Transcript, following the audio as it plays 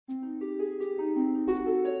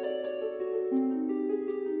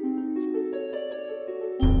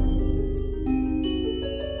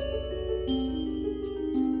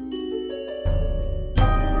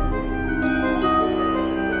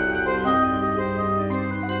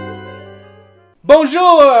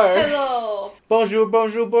Bonjour! Hello! Bonjour,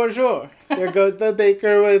 bonjour, bonjour. There goes the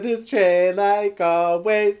baker with his tray like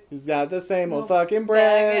always. He's got the same old fucking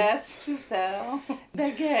breads. Baguettes to sell.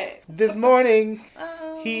 Baguette. This morning,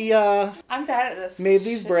 he I'm bad at this. made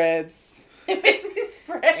these shit. breads. He made these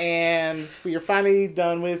breads. And we are finally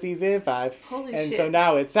done with season 5. Holy and shit. so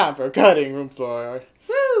now it's time for Cutting Room Floor.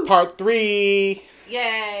 Woo! Part 3.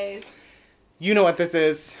 Yay. You know what this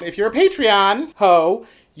is. If you're a Patreon ho,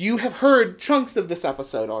 you have heard chunks of this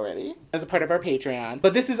episode already as a part of our Patreon.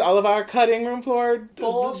 But this is all of our Cutting Room Floor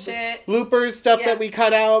Bullshit. bloopers, stuff Yeah. that we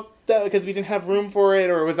cut out because we didn't have room for it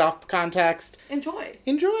or it was off context. Enjoy.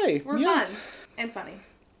 Enjoy. We're Yes. fun. And funny.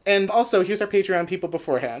 And also, here's our Patreon people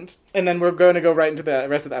beforehand. And then we're going to go right into the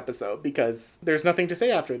rest of the episode because there's nothing to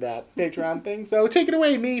say after that Patreon thing. So take it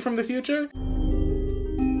away, me from the future.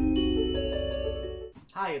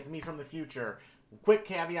 Hi, it's me from the future. Quick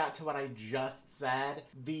caveat to what I just said.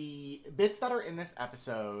 The bits that are in this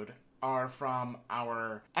episode are from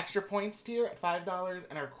our Extra Points tier at $5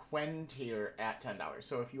 and our Quen tier at $10.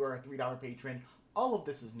 So if you are a $3 patron, all of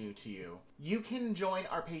this is new to you. You can join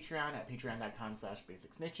our Patreon at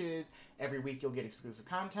patreon.com/basicsnitches. Every week you'll get exclusive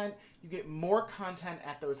content. You get more content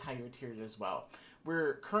at those higher tiers as well.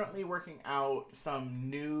 We're currently working out some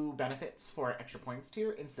new benefits for Extra Points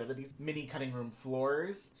tier instead of these mini cutting room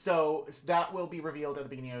floors. So that will be revealed at the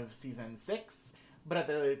beginning of season 6. But at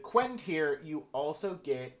the Quen tier, you also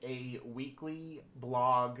get a weekly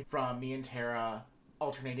blog from me and Tara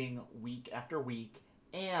alternating week after week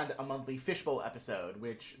and a monthly Fishbowl episode,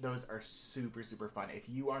 which those are super, super fun. If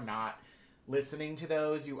you are not listening to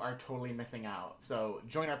those, you are totally missing out. So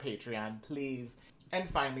join our Patreon, please. And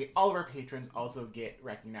finally, all of our patrons also get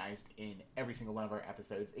recognized in every single one of our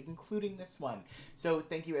episodes, including this one. So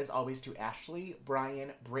thank you as always to Ashley,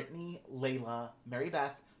 Brian, Brittany, Layla, Mary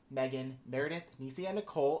Beth, Megan, Meredith, Nisi and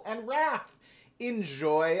Nicole, and Raph.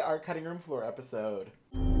 Enjoy our Cutting Room Floor episode.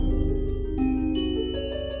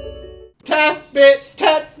 Test, bitch!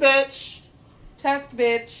 Test, bitch! Test,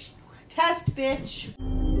 bitch. Test, bitch.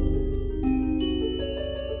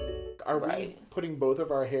 Are we Right. putting both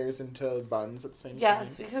of our hairs into buns at the same time?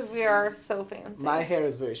 Yes, because we are so fancy. My hair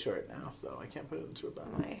is very short now, so I can't put it into a bun.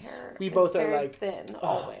 My hair We is both are very like, thin, Oh,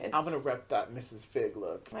 always. I'm gonna rep that Mrs. Fig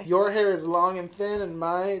look. My Your hair hair is long and thin, and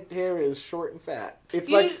my hair is short and fat. It's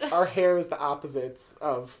You- like our hair is the opposites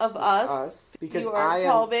of us. Because You are I a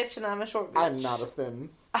tall am. bitch and I'm a short bitch. I'm not a thin.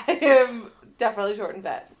 I am definitely short and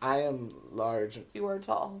fat. I am large. You are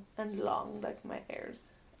tall and long like my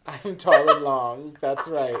hairs. I'm tall and long. That's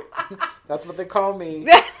right. That's what they call me.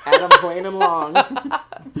 Adam Plain and Long. I'm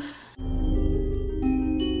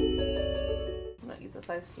gonna eat this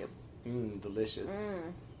ice cube. Delicious.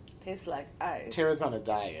 Tastes like ice. Tara's on a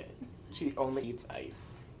diet. She only eats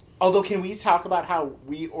ice. Although, can we talk about how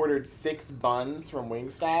we ordered 6 buns from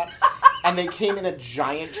Wingstop, and they came in a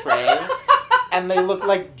giant tray, and they look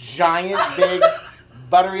like giant, big,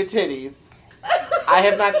 buttery titties. I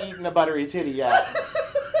have not eaten a buttery titty yet,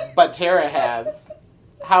 but Tara has.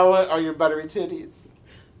 How are your buttery titties?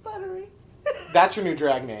 Buttery. That's your new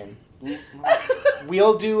drag name.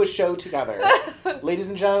 We'll do a show together. Ladies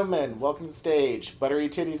and gentlemen, welcome to the stage. Buttery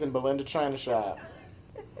Titties and Belinda China Shop.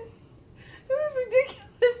 It was ridiculous.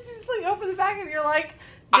 You just like open the bag and you're like,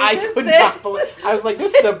 I this is could this. not believe. I was like,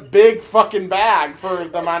 this is a big fucking bag for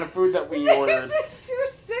the amount of food that we ordered. This is your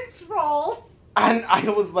 6 rolls. And I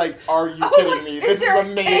was like, are you I was kidding like, me? is This is there a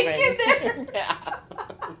amazing. cake in there? Yeah.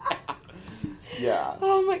 Yeah.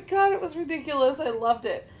 Oh my god, it was ridiculous. I loved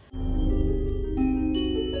it.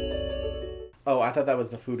 Oh, I thought that was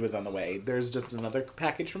the food was on the way. There's just another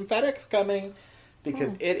package from FedEx coming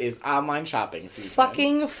because it is online shopping season.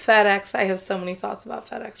 Fucking FedEx. I have so many thoughts about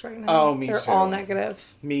FedEx right now. Oh, me They're too. all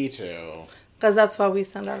negative. Me too. Because that's why we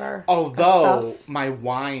send out our Although stuff. my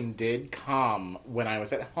wine did come when I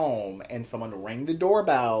was at home and someone rang the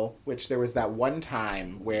doorbell, which there was that one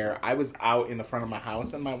time where I was out in the front of my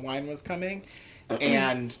house and my wine was coming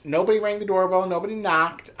and nobody rang the doorbell, nobody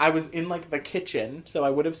knocked. I was in like the kitchen, so I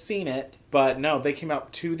would have seen it. But no, they came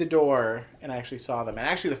up to the door and I actually saw them. And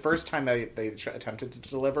actually the first time they attempted to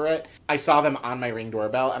deliver it, I saw them on my Ring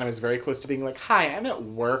doorbell and I was very close to being like, hi, I'm at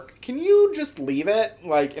work. Can you just leave it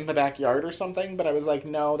like in the backyard or something? But I was like,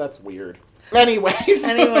 no, that's weird.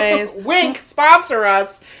 Anyways. Wink, sponsor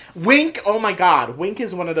us. Wink, oh my god. Wink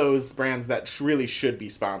is one of those brands that really should be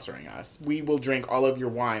sponsoring us. We will drink all of your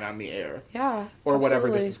wine on the air. Yeah. Or whatever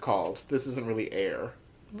this absolutely. is called. This isn't really air.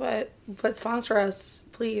 But sponsor us,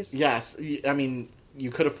 please. Yes, I mean,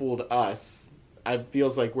 you could have fooled us. It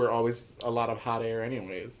feels like we're always a lot of hot air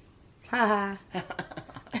anyways. Haha.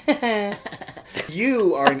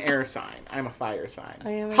 You are an air sign. I'm a fire sign.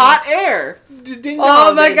 I am hot air. Ding Oh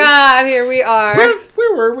dong, my baby. god, here we are.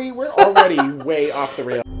 Where were we? We're already way off the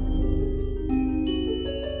rails.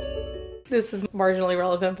 This is marginally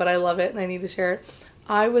relevant, but I love it and I need to share it.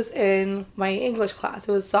 I was in my English class.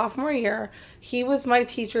 It was sophomore year. He was my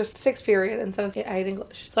teacher's 6th period, and 7th I had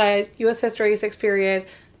English. So I had U.S. history, 6th period,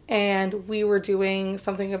 and we were doing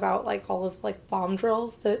something about like all of like bomb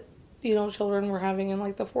drills that, you know, children were having in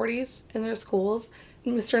like the 40s in their schools.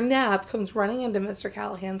 And Mr. Knapp comes running into Mr.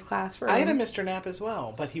 Callahan's classroom. I had a Mr. Knapp as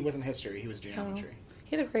well, but he wasn't history. He was geometry.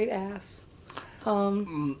 He had a great ass.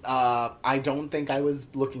 I don't think I was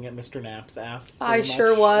looking at Mr. Knapp's ass. I very sure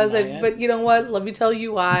much was, on my end. but you know what? Let me tell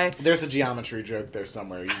you why. There's a geometry joke there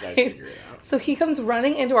somewhere. You guys figure it out. So he comes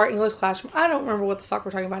running into our English classroom. I don't remember what the fuck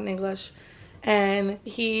we're talking about in English. And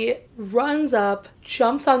he runs up,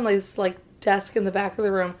 jumps on this like desk in the back of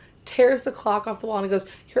the room, tears the clock off the wall, and he goes,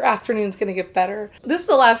 "Your afternoon's gonna get better." This is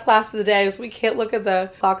the last class of the day, so we can't look at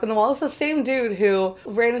the clock on the wall. It's the same dude who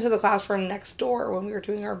ran into the classroom next door when we were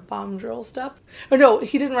doing our bomb drill stuff. Or no,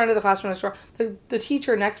 he didn't run into the classroom next door. The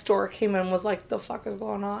teacher next door came in and was like, "The fuck is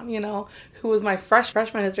going on?" You know, who was my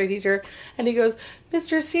freshman history teacher. And he goes,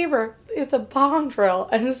 "Mr. Sieber, it's a bomb drill."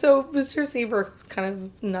 And so Mr. Sieber, who's kind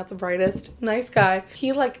of not the brightest, nice guy,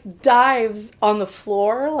 he like dives on the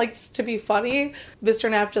floor, like just to be funny. Mr.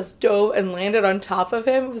 Knapp just dove and landed on top of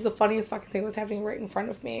him. It was the funniest fucking thing that was happening right in front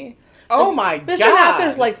of me. Oh my god. Mr. Knapp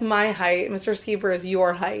is like my height. Mr. Sieber is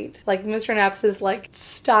your height. Like Mr. Knapp's is like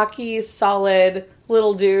stocky, solid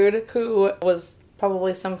little dude who was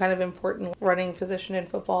probably some kind of important running position in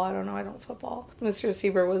football. I don't know. I don't football. Mr.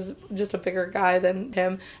 Sieber was just a bigger guy than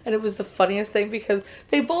him. And it was the funniest thing because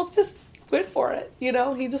they both just went for it. You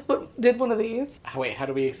know, he just did one of these. Wait, how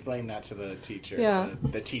do we explain that to the teacher? Yeah.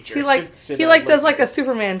 The teacher. He like does like a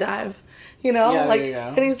Superman dive. You know, Yeah, like, there you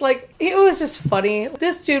go. and he's like, it was just funny.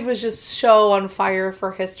 This dude was just so on fire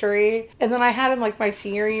for history. And then I had him like my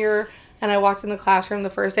senior year, and I walked in the classroom the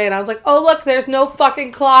first day, and I was like, oh look, there's no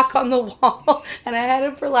fucking clock on the wall. And I had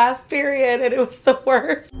him for last period, and it was the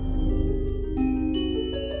worst.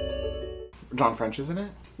 John French is in it?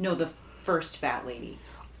 No, the first fat lady.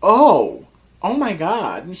 Oh my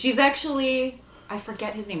god. She's actually, I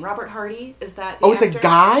forget his name. Robert Hardy, is that the Oh, it's actor? a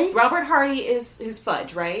guy? Robert Hardy is who's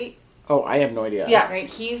Fudge, right? Oh, I have no idea. Yes. Right.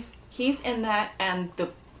 He's in that, and the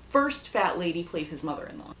first fat lady plays his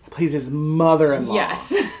mother-in-law. Plays his mother-in-law.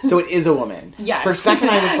 Yes. So it is a woman. Yes. For a second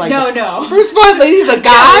I was like, no. First fat lady's a No,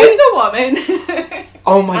 guy? it's a woman.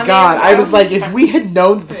 Oh my god. I was like, if we had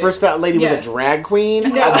known that the first fat lady was Yes. a drag queen,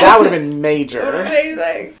 that would have been major.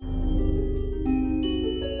 Amazing.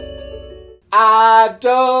 I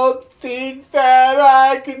don't think that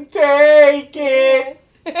I can take it.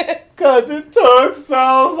 'Cause it took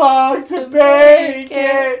so long to make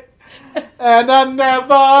it. And I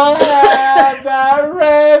never had that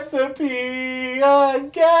recipe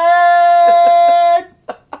again.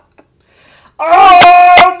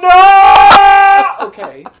 Oh no!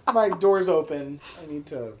 Okay, my door's open. I need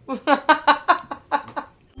to.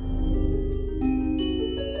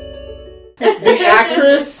 The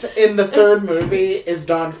actress in the third movie is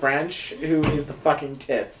Dawn French, who is the fucking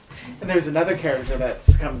tits. And there's another character that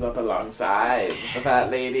comes up alongside the fat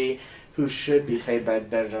lady, who should be played by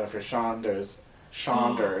Jennifer Saunders.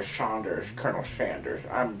 Colonel Sanders.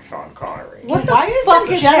 I'm Sean Connery. What the Why fuck is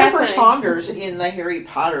is Jennifer happening? Saunders in the Harry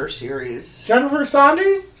Potter series? Jennifer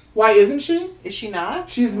Saunders? Why isn't she? Is she not?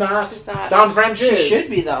 She's not. She's not. Dawn French She is. should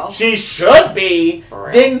be, though. She should be. For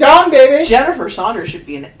real. Ding dong, baby. Jennifer Saunders should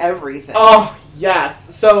be in everything. Oh,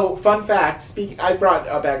 yes. So, fun fact. I brought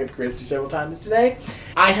up Agatha Christie several times today.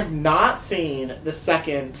 I have not seen the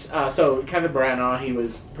second... so, Kevin Branagh, he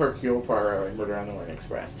was Hercule Poirot in Murder on the Orient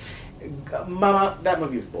Express. Mama, that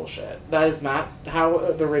movie's bullshit. That is not how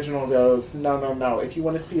the original goes. No. If you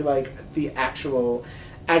want to see, like, the actual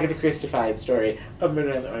Agatha Christie-fied story of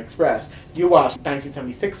Murder on the Orient Express, you watch the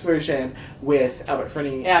 1976 version with Albert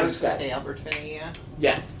Finney. Yeah, I was going to instead. say Albert Finney, yeah.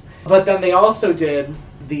 Yes. But then they also did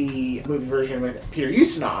the movie version with Peter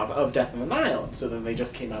Ustinov of Death on the Nile. So then they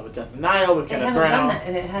just came out with Death on the Nile with They Kenneth haven't done Branagh. that,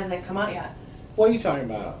 and it hasn't come out yet. What are you talking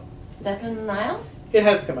about? Death in the Nile? It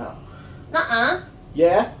has come out. Nuh-uh.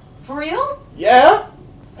 Yeah? For real? Yeah?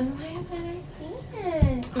 And why haven't I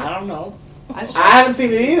seen it? I don't know. I I haven't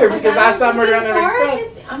seen it either because I saw Murder on the Orient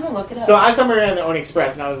Express. I'm gonna look it up. So I saw Murder on the Orient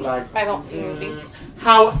Express and I was like, I don't see movies.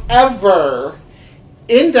 However,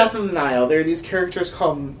 in Death on the Nile, there are these characters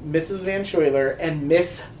called Mrs. Van Schuyler and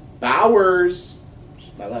Miss Bowers. Which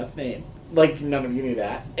is my last name. Like, none of you knew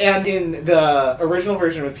that. And in the original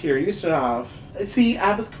version with Peter Ustinov, see,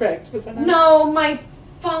 I was correct. Was I not? No, my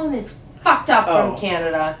phone is fucked up Oh. from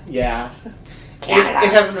Canada. Yeah.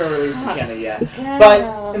 It hasn't been released in Canada yet.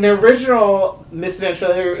 But in the original, Miss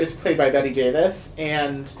Ventrilo is played by Betty Davis,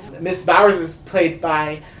 and Miss Bowers is played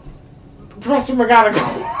by Professor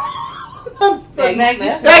McGonagall. Maggie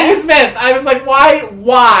Smith. Maggie Smith. I was like,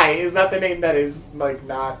 why is that the name that is, like,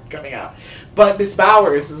 not coming out? But Miss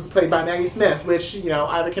Bowers is played by Maggie Smith, which, you know,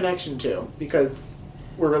 I have a connection to, because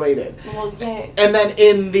we're related. Well, yay. And then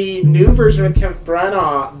in the new version of Kenneth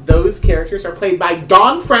Branagh, those characters are played by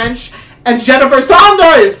Dawn French and Jennifer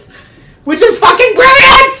Saunders, which is fucking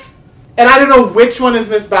brilliant! And I don't know which one is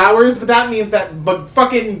Miss Bowers, but that means that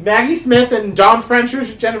fucking Maggie Smith and Dawn French or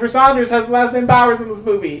Jennifer Saunders has the last name Bowers in this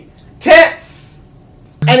movie. Tits!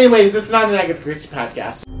 Anyways, this is not an Agatha Christie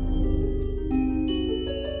podcast.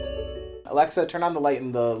 Alexa, turn on the light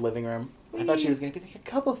in the living room. I thought she was going to be like, a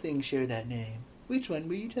couple things share that name. Which one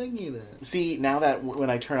were you talking about? See, now that when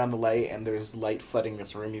I turn on the light and there's light flooding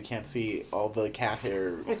this room, you can't see all the cat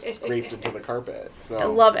hair scraped into the carpet. So I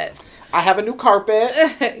love it. I have a new carpet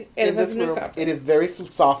It in has this a new room. carpet. It is very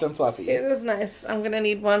soft and fluffy. It is nice. I'm gonna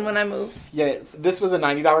need one when I move. Yes, this was a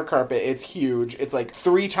 $90 carpet. It's huge. It's like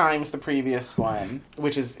 3 times the previous one,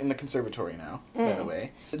 which is in the conservatory now, by the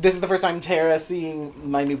way. This is the first time Tara's seeing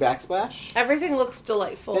my new backsplash. Everything looks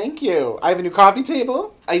delightful. Thank you. I have a new coffee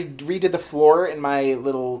table. I redid the floor in my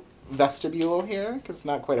little vestibule here, because it's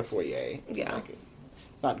not quite a foyer. Yeah. Like,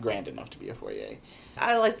 not grand enough to be a foyer.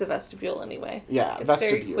 I like the vestibule anyway. Yeah, It's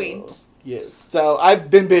vestibule. very quaint. Yes. So I've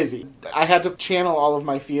been busy. I had to channel all of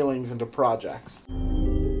my feelings into projects.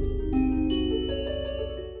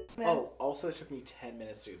 Oh, also it took me 10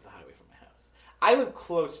 minutes to get to the highway from my house. I live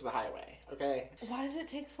close to the highway, okay? Why did it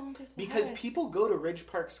take so long to get to the Because highway? people go to Ridge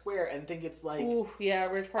Park Square and think it's like Ooh, yeah,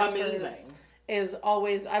 Ridge Park Square amazing. is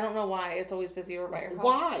always, I don't know why, it's always busy over by your house.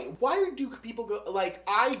 Why? Why do people go, like,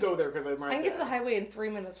 I go there because I'm right I can get to the there. highway in 3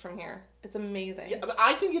 minutes from here. It's amazing. Yeah, but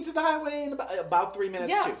I can get to the highway in about 3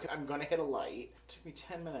 minutes, Yeah. too. I'm going to hit a light. It took me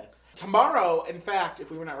 10 minutes. Tomorrow, in fact, if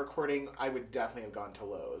we were not recording, I would definitely have gone to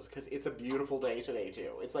Lowe's, because it's a beautiful day today,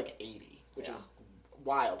 too. It's like 80, which is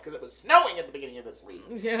wild, because it was snowing at the beginning of this week.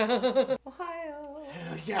 Yeah. Ohio.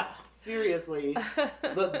 Yeah, seriously.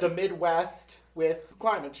 the Midwest with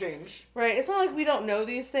climate change. Right, it's not like we don't know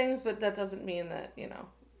these things, but that doesn't mean that, you know.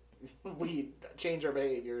 We change our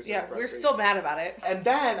behaviors. Yeah, and we're frustrate. still mad about it. And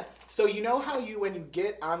then, so you know how when you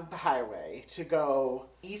get on the highway to go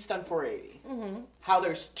east on 480, how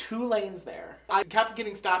there's 2 lanes there. I kept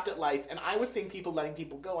getting stopped at lights, and I was seeing people letting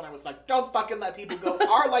people go, and I was like, don't fucking let people go.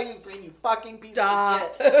 Our light is green, you fucking piece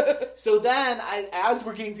of shit. So then, as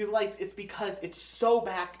we're getting through the lights, it's because it's so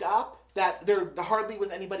backed up that there hardly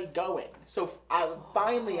was anybody going. So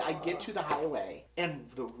finally, I get to the highway, and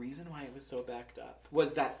the reason why it was so backed up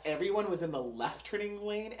was that everyone was in the left turning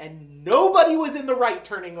lane, and nobody was in the right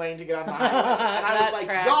turning lane to get on the highway. And I was That like,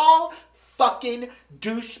 tracks. y'all fucking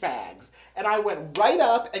douchebags. And I went right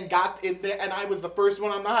up and got in there, and I was the first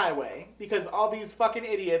one on the highway, because all these fucking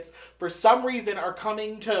idiots, for some reason, are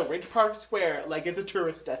coming to Ridge Park Square like it's a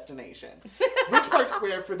tourist destination. Ridge Park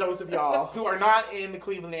Square, for those of y'all who are not in the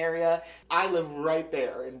Cleveland area, I live right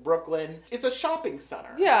there in Brooklyn. It's a shopping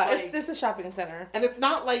center. Yeah, Like, it's a shopping center. and it's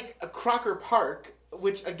not like a Crocker Park,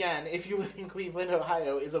 which, again, if you live in Cleveland,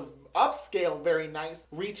 Ohio, is a upscale, very nice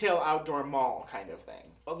retail outdoor mall kind of thing.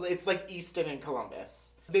 It's like Easton and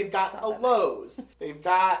Columbus. They've got a Lowe's. They've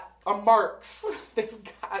got a Mark's. They've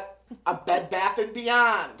got a Bed Bath &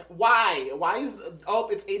 Beyond. Why? Why is... Oh,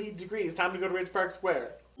 it's 80 degrees. Time to go to Ridge Park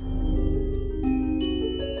Square.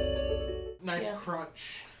 Nice Yeah.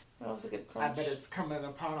 crunch. That was a good I crunch. bet it's coming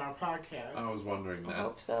upon our podcast. I was wondering I that.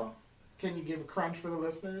 hope so. Can you give a crunch for the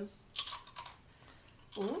listeners?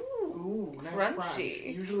 Ooh, Ooh, nice crunchy. crunch.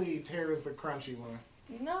 Usually Tara's the crunchy one.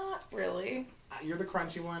 not really. You're the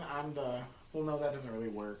crunchy one. I'm the... Well, no, that doesn't really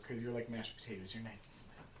work because you're like mashed potatoes. You're nice and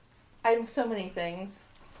smooth. I'm so many things.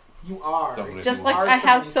 You are. So many Just people. like Are I so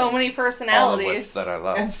have many so many things. All of personalities. which that I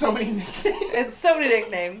love. And so many nicknames. It's so many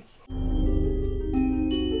nicknames.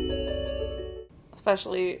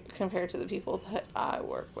 Especially compared to the people that I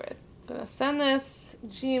work with. I'm gonna send this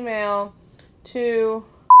Gmail to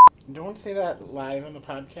Don't say that live on the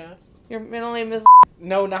podcast. your middle name is.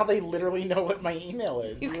 No, now they literally know what my email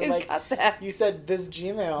is. You were can like, cut that. you said this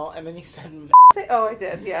Gmail, and then you said... Oh, I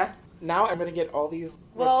did. Yeah. Now I'm gonna get all these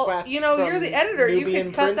Well, requests you know, from you're the editor. You Nubian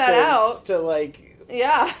can cut that princes out. to, like,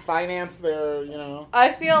 Yeah. finance their, you know...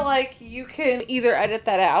 I feel like you can either edit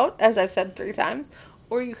that out, as I've said 3 times,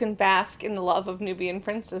 or you can bask in the love of Nubian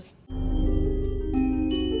princes.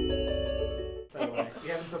 By the way, you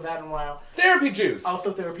haven't said that in a while. Therapy juice.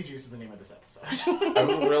 Also, Therapy Juice is the name of this episode. I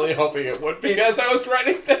was really hoping it would because I was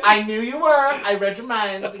writing this. I knew you were. I read your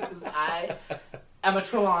mind because I I'm a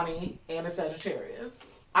Trelawney and a Sagittarius.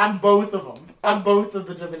 I'm both of them. I'm both of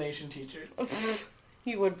the divination teachers.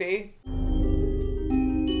 You would be.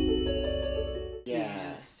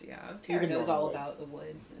 Yeah. Tara Even knows more all woods. about the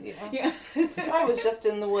woods. Yeah. I was just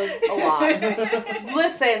in the woods a lot.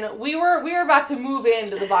 Listen, we were about to move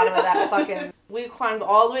into the bottom of that fucking... We climbed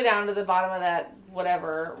all the way down to the bottom of that,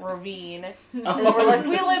 whatever, ravine. And then we're like,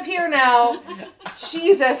 we live here now.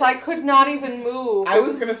 Jesus, I could not even move. I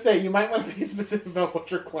was gonna say, you might want to be specific about what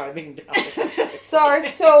you're climbing down. Sorry.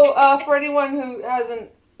 So, for anyone who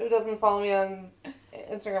doesn't follow me on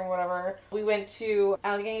Instagram or whatever, we went to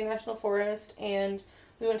Allegheny National Forest and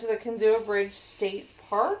we went to the Kinzua Bridge State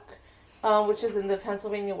Park, which is in the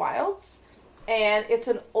Pennsylvania Wilds. And it's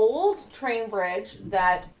an old train bridge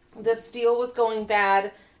that the steel was going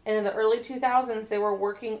bad. And in the early 2000s, they were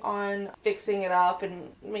working on fixing it up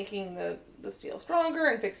and making the steel stronger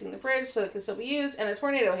and fixing the bridge so it could still be used. And a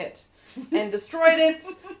tornado hit and destroyed it.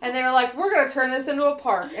 And they were like, we're going to turn this into a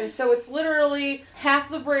park. And so it's literally half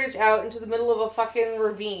the bridge out into the middle of a fucking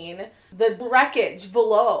ravine. The wreckage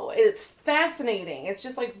below. It's fascinating. It's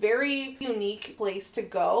just like very unique place to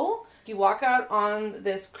go. You walk out on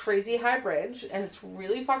this crazy high bridge, and it's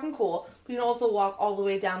really fucking cool. But you can also walk all the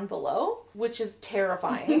way down below, which is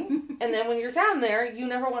terrifying. And then when you're down there, you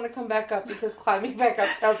never want to come back up because climbing back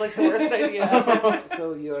up sounds like the worst idea.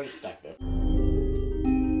 So you're stuck there.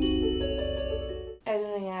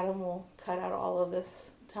 Editing Adam will cut out all of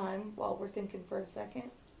this time while we're thinking for a second.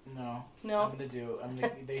 No. No.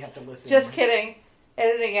 They have to listen. Just kidding.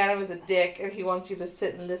 Editing Adam is a dick, and he wants you to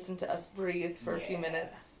sit and listen to us breathe for a few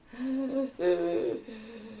minutes.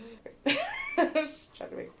 Just trying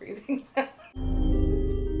to make breathing sound.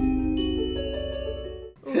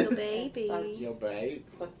 Ooh, baby. Yo, babe.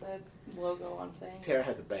 Put the logo on thing. Tara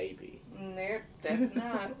has a baby. Nope, that's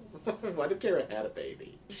not. What if Tara had a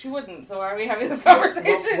baby? She wouldn't, so why are we having this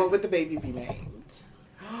conversation? What would the baby be named?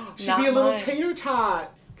 She'd Not be a little mine. tater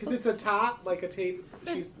tot. Because it's a tot, like a tater.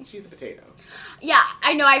 She's a potato. Yeah,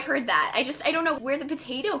 I know, I've heard that. I don't know where the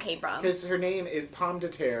potato came from. Because her name is Pom de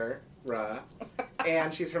Terre,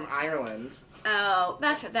 and she's from Ireland, Oh,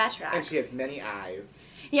 that tracks. and she has many eyes.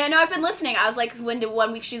 Yeah, no, I've been listening. I was like,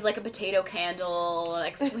 one week she's like a potato candle,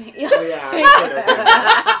 next week... Oh, yeah.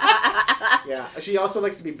 Yeah. She also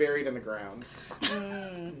likes to be buried in the ground.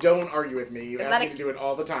 Don't argue with me. You Is ask that me a- to do it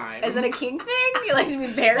all the time. Is that a kink thing? You like to be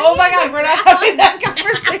buried? Oh my god, we're not having that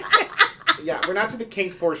conversation. Yeah, we're not to the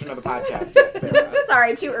kink portion of the podcast yet, Sarah.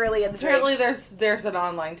 Sorry, too early in the Apparently drinks. there's an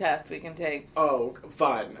online test we can take, Oh,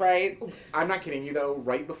 fun. right? I'm not kidding you, though.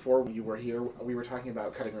 Right before you were here, we were talking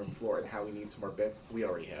about cutting room floor and how we need some more bits. We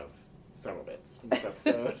already have several bits from this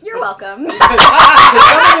episode. You're welcome. Some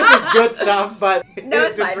of this is good stuff, but No, it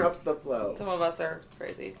it's fine. disrupts the flow. Some of us are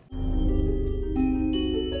crazy.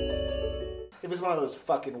 It was one of those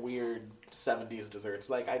fucking weird 70s desserts.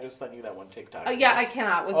 Like, I just sent you that one TikTok. Yeah, I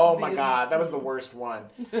cannot with Oh my these. god, that was the worst one.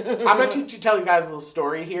 I'm gonna tell you guys a little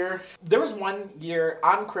story here. There was one year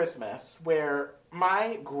on Christmas where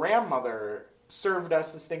my grandmother served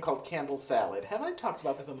us this thing called candle salad. Have I talked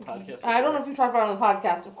about this on the podcast? I don't know before? if you talked about it on the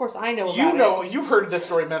podcast. Of course, I know about You it. know, you've heard this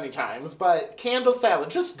story many times, but candle salad,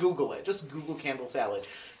 just Google it. Just Google candle salad.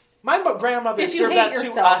 My grandmother If you served hate that to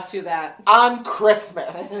yourself, us do that. on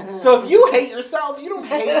Christmas. So if you hate yourself, you don't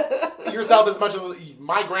hate yourself as much as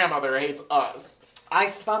my grandmother hates us. I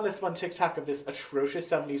found this one TikTok of this atrocious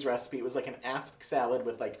 70s recipe. It was like an aspic salad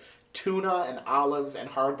with like tuna and olives and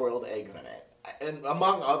hard-boiled eggs in it, and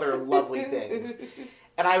among other lovely things.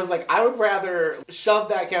 And I was like, I would rather shove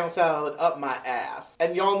that candle salad up my ass.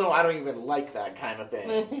 And y'all know I don't even like that kind of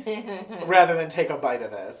thing. Rather than take a bite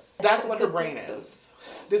of this. That's what her brain is.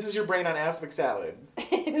 This is your brain on aspic salad.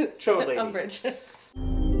 Chode lady. Umbridge.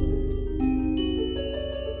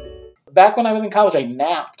 Back when I was in college, I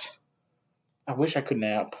napped. I wish I could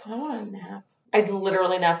nap. I want a nap. I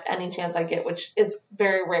literally nap any chance I get, which is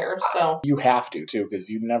very rare, so. You have to, too, because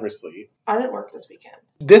you never sleep. I didn't work this weekend.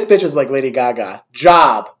 This bitch is like Lady Gaga.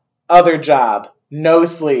 Job. Other job. No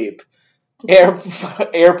sleep.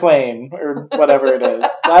 Airplane. Or whatever it is.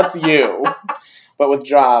 That's you. But with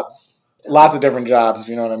jobs. Lots of different jobs, if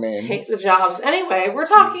you know what I mean. Hate the jobs. Anyway, we're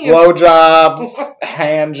talking Blow jobs.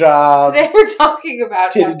 Hand jobs. Today we're talking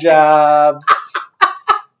about Titty jobs.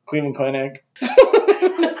 Cleveland Clinic.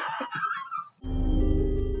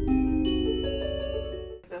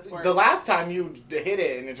 The last time you hit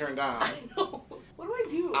it and it turned on. What do I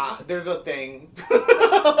do? There's a thing.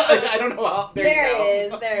 I don't know how. There you go.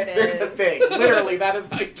 it is. There it is. There's a thing. Literally, that is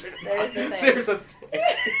how you turn it There's on. the thing. There's a thing.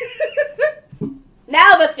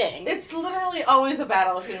 Now the thing. It's literally always a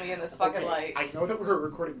battle between me and this fucking light. I know that we're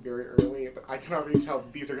recording very early, but I can already tell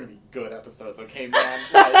these are going to be good episodes, okay, man?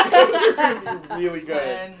 Like, they're going to be really good.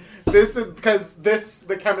 And This is, because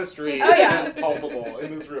the chemistry is palpable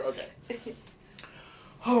in this room. Okay.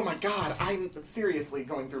 Oh my god, I'm seriously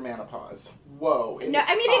going through menopause. Whoa. No,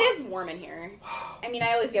 I mean, it is warm in here. I mean,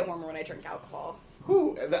 I always get warmer when I drink alcohol.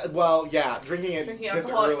 Whew, well, yeah, drinking it this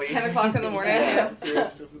alcohol early. at 10 o'clock in the morning. Yeah,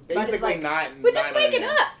 seriously, basically like, not. We're just waking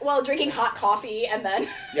up while drinking hot coffee and then...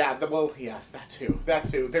 Yeah, well, yes, that too. That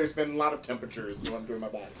too. There's been a lot of temperatures going through my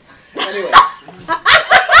body. Anyway.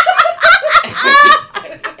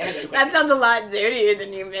 That sounds a lot dirtier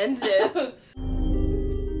than you meant it.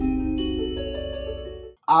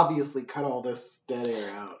 Obviously, cut all this dead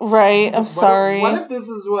air out. Right, I'm sorry. What if this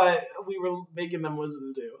is what we were making them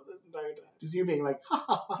listen to this entire time? Just you being like, ha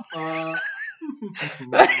ha ha ha.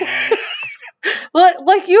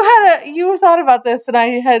 Like you thought about this and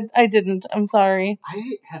I didn't. I'm sorry.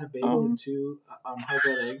 I had a bagel and 2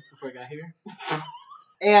 hard-boiled eggs before I got here.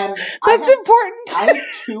 And That's important. I had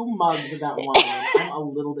 2 mugs of that wine. I'm a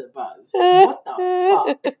little bit buzzed. What the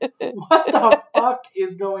fuck? What the fuck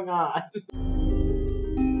is going on?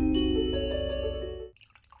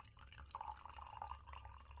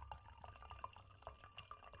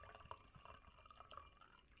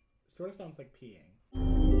 Sort of sounds like peeing.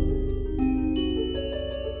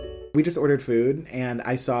 We just ordered food, and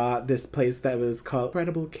I saw this place that was called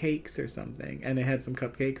Incredible Cakes or something, and it had some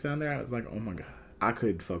cupcakes on there. I was like, oh my god, I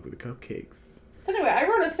could fuck with the cupcakes. So anyway, I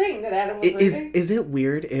wrote a thing that Adam was reading. Is it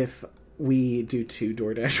weird if we do 2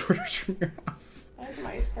 DoorDash orders from your house? I have some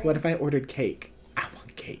ice cream. What if I ordered cake? I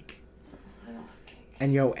want cake. I don't have cake.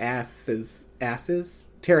 And yo, asses?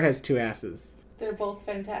 Tara has 2 asses. They're both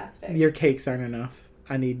fantastic. Your cakes aren't enough.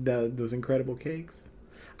 I need those incredible cakes.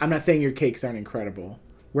 I'm not saying your cakes aren't incredible.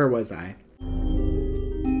 Where was I?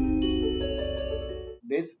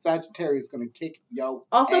 This Sagittarius is gonna kick yo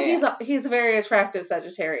Also, ass. he's a very attractive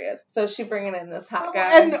Sagittarius. So she bringing in this hot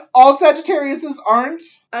guy. And all Sagittariuses aren't?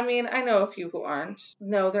 I mean, I know a few who aren't.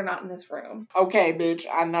 No, they're not in this room. Okay, bitch,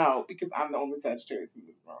 I know, because I'm the only Sagittarius in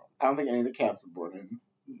this world. I don't think any of the cats were born in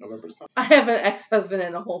November. I have an ex-husband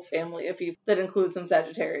and a whole family of people that includes some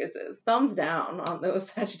Sagittariuses. Thumbs down on those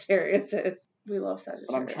Sagittariuses. We love Sagittarius.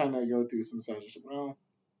 But I'm trying to go through some Sagittarius. Well,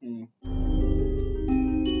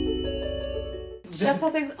 That's how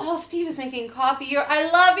things. Oh, Steve is making coffee. I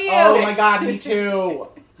love you. Oh my god, me too.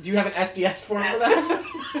 Do you have an SDS form for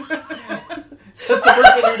that? Says the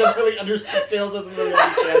person who doesn't really understand, still doesn't really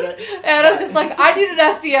understand it. And I'm just like, I need an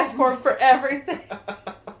SDS form for everything.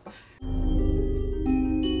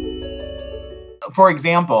 For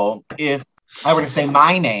example, if I were to say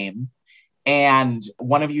my name and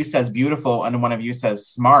one of you says beautiful and one of you says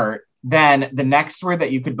smart, then the next word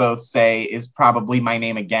that you could both say is probably my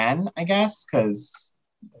name again, I guess, because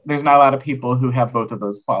there's not a lot of people who have both of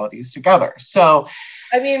those qualities together. So,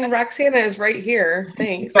 I mean, Roxana is right here.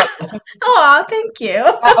 Thanks. Aw, thank you.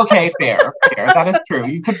 Okay, fair. That is true.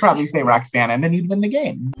 You could probably say Roxana and then you'd win the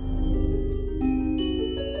game.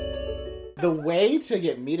 The way to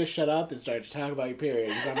get me to shut up is start to talk about your period.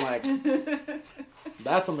 Because I'm like,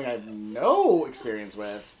 that's something I have no experience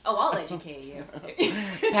with. Oh, I'll educate you.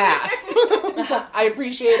 Pass. I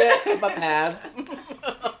appreciate it, but pass.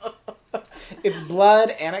 It's blood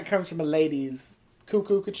and it comes from a lady's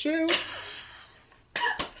cuckoo cuckoo.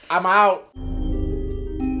 I'm out.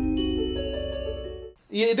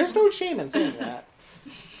 Yeah, there's no shame in saying that.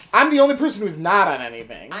 I'm the only person who's not on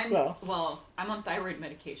anything. I'm on thyroid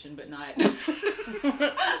medication, but not.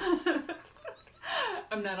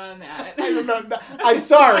 I'm not on that. I'm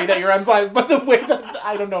sorry that you're on slide, but the way that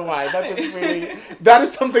I don't know why. That just really that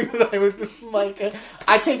is something that I would like.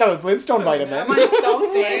 I take a Flintstone vitamin. I'm on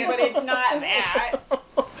something, but it's not that.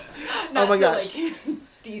 Not my to gosh. like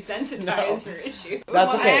desensitize your issue.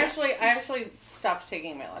 That's okay. I actually stopped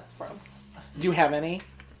taking my Lexapro. Do you have any?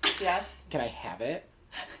 Yes. Can I have it?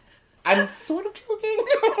 I'm sort of joking.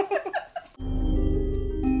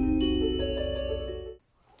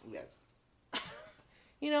 Yes.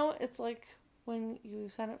 You know, it's like when you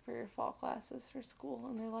sign up for your fall classes for school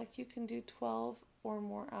and they're like, you can do 12 or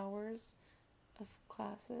more hours of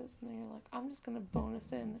classes. And then you're like, I'm just going to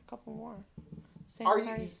bonus in a couple more. Same Are you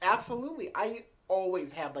price. absolutely? I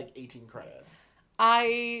always had like 18 credits.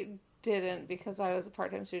 I didn't because I was a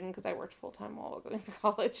part-time student because I worked full-time while going to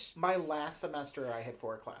college. My last semester, I had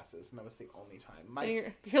 4 classes, and that was the only time.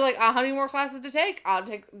 You're like, how many more classes to take? I'll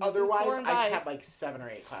take this Otherwise, 4 and I bye. had like 7 or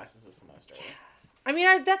 8 classes a semester. I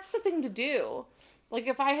mean, that's the thing to do. Like,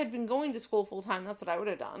 if I had been going to school full-time, that's what I would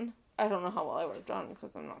have done. I don't know how well I would have done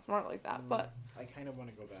because I'm not smart like that, but... I kind of want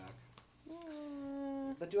to go back.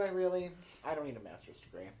 But do I really? I don't need a master's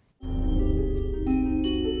degree.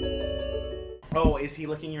 Oh, is he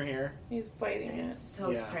licking your hair? He's biting it. It's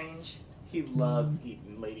so Yeah. strange. He loves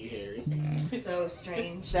eating lady hairs. So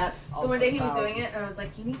strange. That So one day he was also doing it, sounds- and I was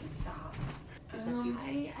like, you need to stop.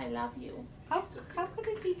 I love you. How could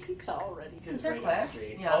it be pizza already? It's they're right down the quick.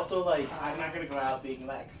 street. Yeah. Also, like, I'm not gonna go out being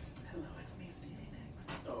like, hello, it's me, Stevie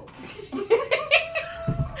Nicks. So.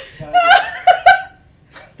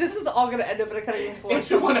 This is all gonna end up in a cutting room floor. It's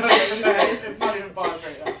 100%. It's not even paused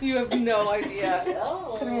right now. You have no idea.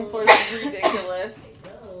 Cutting room floor is ridiculous.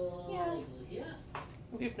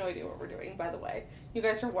 We have no idea what we're doing, by the way. You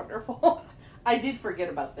guys are wonderful. I did forget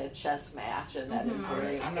about the chess match, and that is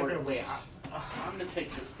very I'm not gonna important. wait. I'm gonna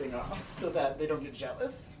take this thing off so that they don't get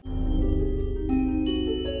jealous.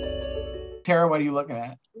 Tara, what are you looking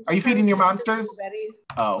at? Are you feeding your monsters? Betty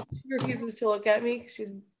Oh. refuses to look at me because she's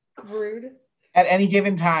rude. At any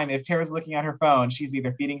given time, if Tara's looking at her phone, she's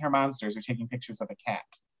either feeding her monsters or taking pictures of a cat.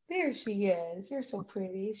 There she is. You're so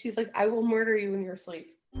pretty. She's like, I will murder you in your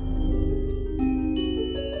sleep.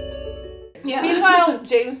 Yeah. Meanwhile,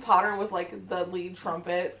 James Potter was like the lead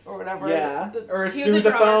trumpet or whatever. Yeah. Or a He was a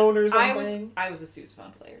drummer. sousaphone or something. I was a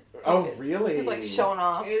sousaphone player. Oh, really? He's like showing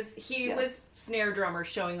off. He Yes. was snare drummer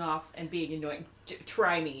showing off and being annoying.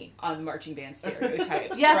 Try me on marching band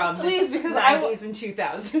stereotypes. Yes, from please, the because 90s and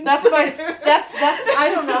 2000s. That's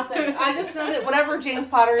I know nothing. I just know that whatever James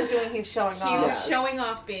Potter is doing, he's showing He off. was showing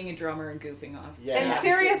off being a drummer and goofing off. Yeah. And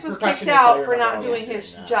Sirius was kicked Percussionist, I out for remember not always doing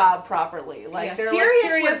his that. job properly. Like Yeah, they're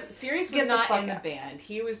Sirius was get the not fuck in the out. band.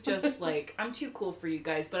 He was just like, I'm too cool for you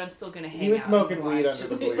guys, but I'm still gonna hang out. He was smoking and weed watch. under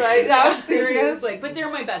the bleachers. Right, that was He was serious. like, but they're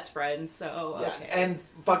my best friends, so Yeah. okay. And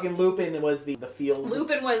fucking Lupin was the field.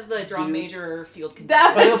 Lupin was the drum Dude. major field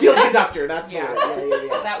That conductor. But field conductor. That's the Yeah. word.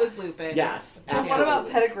 Yeah. That was Lupin. Yes. But what about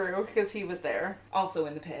Pettigrew? Because he was there. Also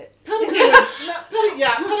in the pit. Pettigrew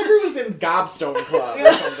Pettigrew was in Gobstone Club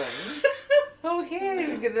or something. Oh, he didn't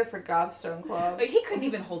even get it for Gobstone Club. Like, he couldn't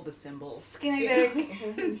even hold the cymbals. Skinny dick.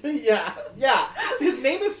 Yeah. His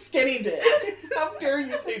name is Skinny Dick. How dare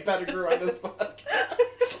you say Pettigrew on this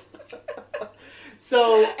podcast?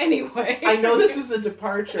 So, Anyway. I know this is a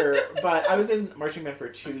departure, but I was in marching band for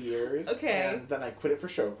 2 years. Okay. And then I quit it for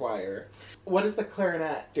show choir. What is the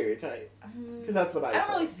clarinet stereotype? Because that's what I I don't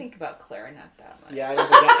thought. really think about clarinet that much. Yeah,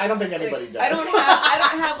 I don't think anybody does. I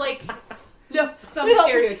don't have like No, some we don't-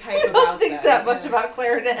 stereotype I about don't think that much about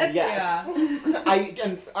clarinet. Yes.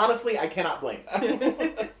 And honestly, I cannot blame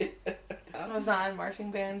them. I was not in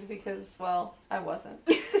marching band because, well, I wasn't.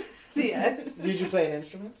 The end. Did you play an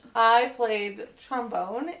instrument? I played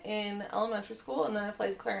trombone in elementary school, and then I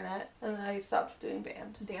played clarinet, and then I stopped doing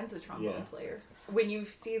band. Dan's a trombone Yeah. player. When you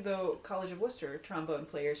see the College of Worcester trombone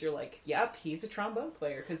players, you're like, yep, he's a trombone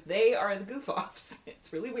player, because they are the goof-offs.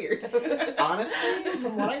 It's really weird. Honestly,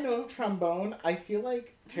 from what I know of trombone, I feel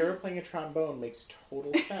like Tara playing a trombone makes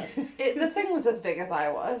total sense. The thing was as big as I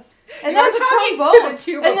was. And You're that was a talking trombone. to the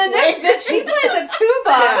tuba And then this bitch, she played the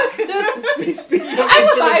tuba. Speaking of I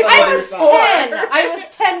was instruments, 10. I was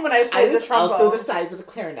 10 when I I played the was trombone. also the size of a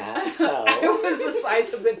clarinet, so... It was the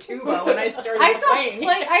size of the tuba when I started I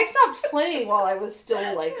playing. stopped playing while I was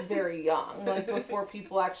still like very young, like before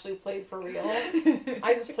people actually played for real.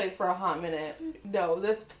 I just played for a hot minute. No,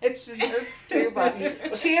 this bitch and her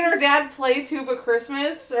tuba. She and her dad play tuba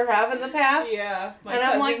Christmas or have in the past. Yeah, my And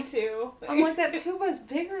cousin I'm like- too. I'm like, that tuba's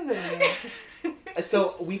bigger than you.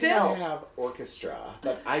 So we Still. didn't have orchestra,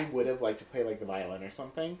 but I would have liked to play like the violin or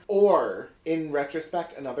something. Or, in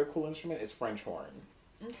retrospect, another cool instrument is French horn.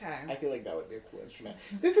 Okay. I feel like that would be a cool instrument.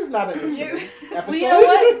 This is not an instrument episode. Well, you know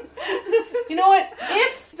what? You know what?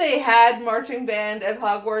 If they had marching band at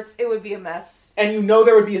Hogwarts, it would be a mess. And you know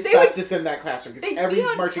there would be They would- asbestos in that classroom because They'd every be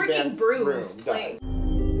on marching freaking band brooms room playing. does.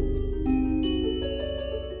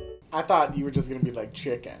 I thought you were just gonna be like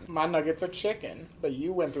chicken. My nuggets are chicken, but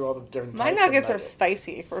you went through all the different. My types nuggets of are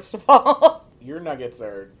spicy, first of all. Your nuggets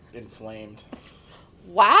are inflamed.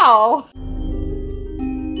 Wow.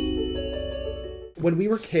 When we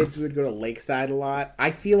were kids, we would go to Lakeside a lot.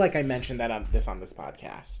 I feel like I mentioned that on this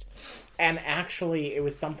podcast. And actually, it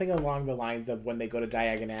was something along the lines of when they go to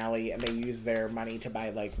Diagon Alley and they use their money to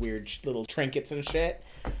buy like weird little trinkets and shit.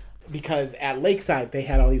 Because at Lakeside, they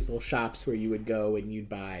had all these little shops where you would go and you'd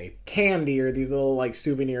buy candy or these little like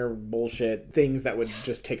souvenir bullshit things that would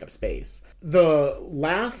just take up space. The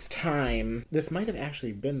last time, this might have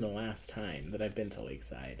actually been the last time that I've been to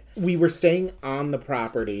Lakeside. We were staying on the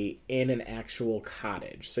property in an actual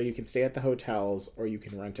cottage. So you can stay at the hotels or you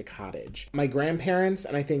can rent a cottage. My grandparents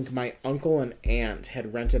and I think my uncle and aunt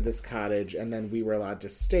had rented this cottage and then we were allowed to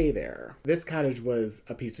stay there. This cottage was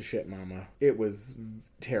a piece of shit, mama. It was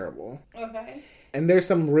terrible. Okay. And there's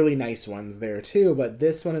some really nice ones there too, but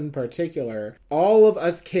this one in particular, all of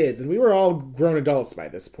us kids, and we were all grown adults by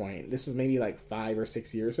this point. This was maybe like 5 or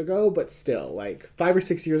 6 years ago, but still, like 5 or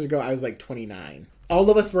 6 years ago, I was like 29. All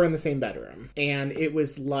of us were in the same bedroom, and it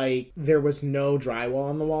was like there was no drywall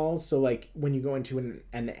on the walls. So like when you go into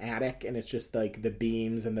an attic and it's just like the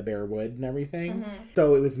beams and the bare wood and everything.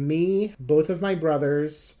 So it was me, both of my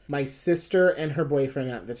brothers, my sister and her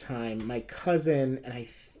boyfriend at the time, my cousin, and I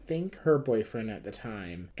think her boyfriend at the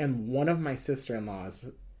time, and one of my sister-in-laws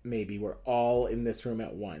maybe were all in this room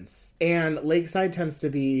at once. And Lakeside tends to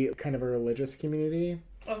be kind of a religious community.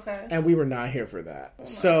 Okay. And we were not here for that.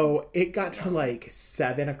 So it got to like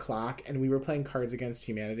 7 o'clock and we were playing Cards Against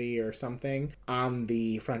Humanity or something on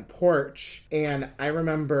the front porch. And I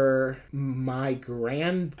remember my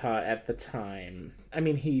grandpa at the time, I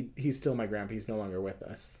mean, he's still my grandpa. He's no longer with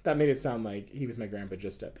us. That made it sound like he was my grandpa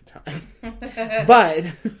just at the time. But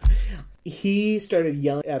he started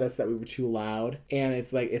yelling at us that we were too loud. And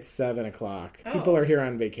it's like, it's 7 o'clock. People are here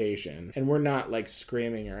on vacation. And we're not like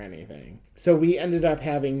screaming or anything. So we ended up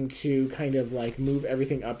having to kind of like move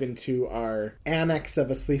everything up into our annex of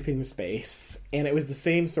a sleeping space. And it was the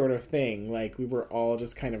same sort of thing. Like we were all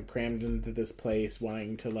just kind of crammed into this place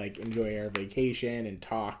wanting to like enjoy our vacation and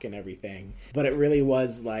talk and everything. But it really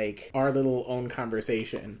was like our little own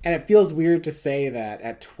conversation. And it feels weird to say that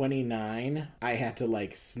at 29, I had to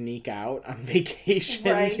like sneak out on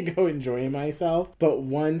vacation to go enjoy myself. But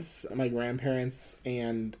once my grandparents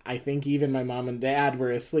and I think even my mom and dad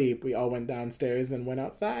were asleep, we all went downstairs and went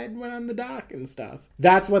outside, went on the dock and stuff.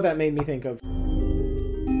 That's what that made me think of.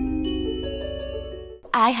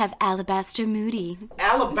 I have Alabaster Moody.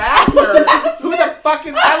 Alabaster? Who the fuck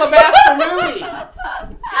is Alabaster Moody?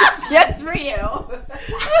 Just for you.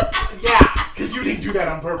 Yeah, because you didn't do that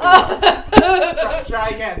on purpose. Try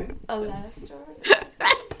again. Alastair?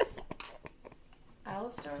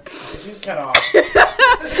 Alistair? She's cut off. It's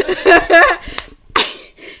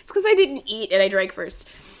because I didn't eat and I drank first.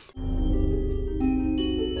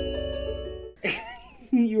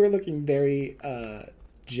 You were looking very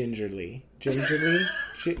gingerly. Gingerly?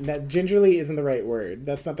 Gingerly isn't the right word.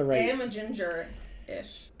 That's not the right... I am a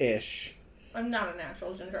ginger-ish. Ish. I'm not a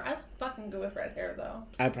natural ginger. I fucking go with red hair, though.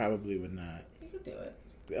 I probably would not. You could do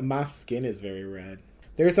it. My skin is very red.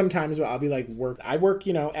 There are some times where I'll be like, I work,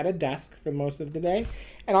 at a desk for most of the day,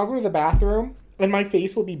 and I'll go to the bathroom, and my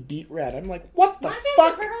face will be beet red. I'm like, what the fuck? My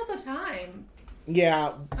face is red all the time.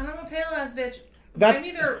 Yeah. And I'm a pale-ass bitch. That's, I'm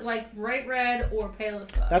either, like, bright red or pale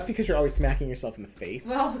as fuck. That's because you're always smacking yourself in the face.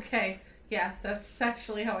 Well, okay. Yeah, that's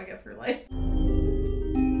actually how I get through life.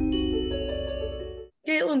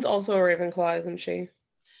 Caitlin's also a Ravenclaw, isn't she?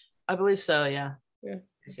 I believe so, yeah.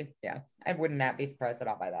 Yeah. I would not be surprised at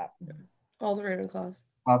all by that. Yeah. All the Ravenclaws.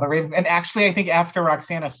 All the Ravens. And actually, I think after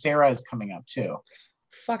Roxana, Sarah is coming up, too.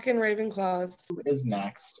 Fucking Ravenclaws. Who is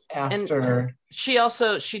next? After... And she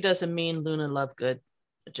does a mean Luna Lovegood.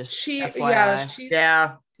 Just FYI.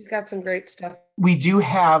 She's got some great stuff. We do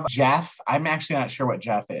have Jeff. I'm actually not sure what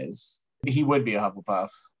Jeff is. He would be a Hufflepuff.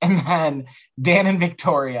 And then Dan and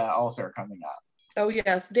Victoria also are coming up. Oh,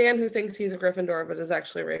 yes. Dan, who thinks he's a Gryffindor, but is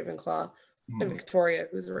actually a Ravenclaw. And Victoria,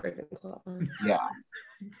 who's a Ravenclaw. Yeah.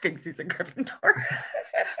 Thinks he's a Gryffindor.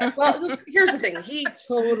 Well, here's the thing. He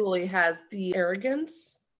totally has the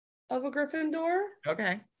arrogance of a Gryffindor.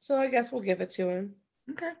 Okay. So I guess we'll give it to him.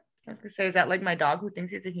 Okay. I was going to say, is that like my dog who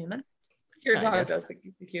thinks he's a human? Your dog does think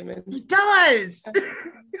he's a human. He does!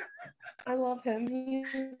 I love him. He's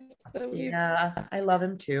so cute. Yeah, I love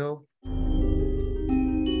him too.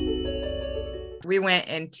 We went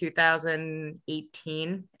in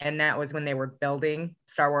 2018, and that was when they were building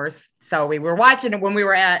Star Wars. So we were watching it when we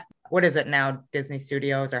were at, what is it now? Disney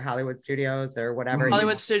Studios or Hollywood Studios or whatever.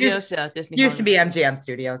 Hollywood Studios, yeah. Disney used to be MGM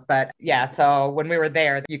Studios, but yeah, so when we were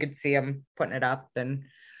there, you could see them putting it up, and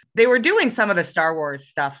they were doing some of the Star Wars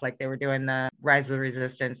stuff, like they were doing the Rise of the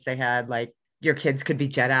Resistance. They had like, your kids could be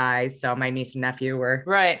Jedis. So my niece and nephew were.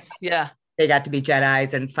 Right, yeah. They got to be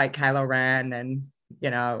Jedis and fight Kylo Ren, and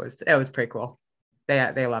it was pretty cool.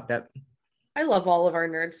 They loved it. I love all of our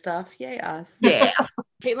nerd stuff. Yay us. Yeah.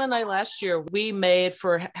 Caitlin and I last year, we made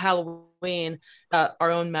for Halloween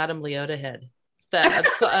our own Madame Leota head. And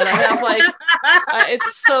I have like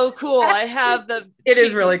It's so cool. I have It is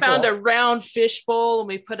she really found cool. a round fish bowl and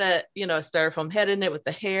we put a styrofoam head in it with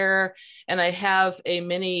the hair. And I have a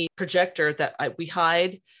mini projector that we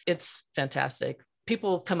hide. It's fantastic.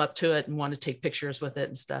 People come up to it and want to take pictures with it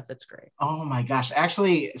and stuff. It's great. Oh my gosh.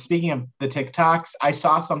 Actually, speaking of the TikToks, I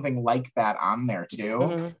saw something like that on there too.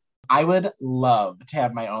 Mm-hmm. I would love to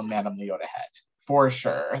have my own Madame Leota head. For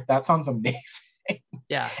sure. That sounds amazing.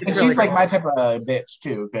 Yeah. And she's like my type of bitch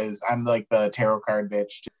too, because I'm like the tarot card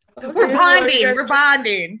bitch too. We're bonding. We're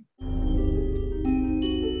bonding.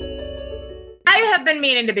 I have been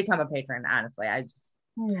meaning to become a patron, honestly. I just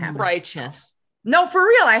haven't. Right, Chen. No, for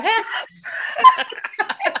real, I have.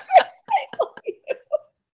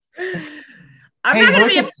 I'm Hey, not going look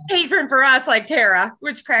to be a at- patron for us like Tara,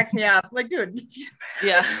 which cracks me up. Like, dude.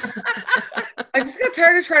 Yeah. I just got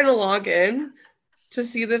tired of trying to log in to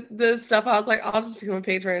see the stuff. I was like, I'll just become a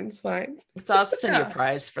patron. It's fine. So I'll send you a Yeah.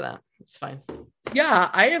 prize for that. It's fine. Yeah,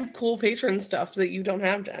 I have cool patron stuff that you don't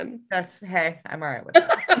have, Jen. Hey, I'm all right with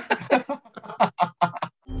that.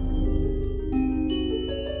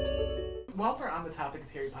 While we're on the topic of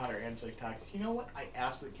Harry Potter and TikToks, you know what I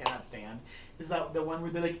absolutely cannot stand? Is that the one where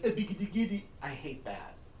they're like, I hate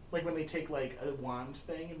that. Like when they take like a wand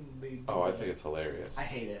thing and they. Oh, I think it's hilarious. I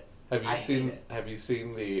hate it. Have you I seen? hate it. Have you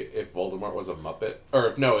seen the if Voldemort was a Muppet,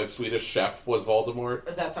 or if Swedish Chef was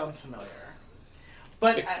Voldemort? That sounds familiar.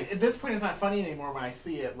 But at this point, it's not funny anymore when I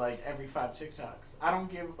see it like every 5 TikToks. I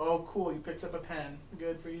don't give. Oh, cool! You picked up a pen.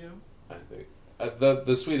 Good for you. I think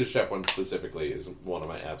the Swedish Chef one specifically is one of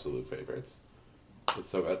my absolute favorites. It's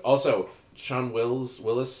so good. Also, Sean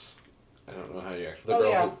Willis. I don't know how you actually.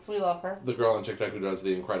 We love her. The girl on TikTok who does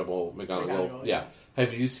the incredible McGonagall. McGonagall, Yeah.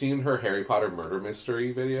 Have you seen her Harry Potter murder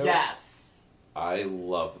mystery videos? Yes. I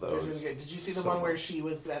love It was those. really good. Did you see the so one where much. she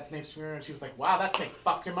was at Snape's funeral and she was like, "Wow, that Snape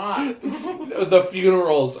fucked him up." The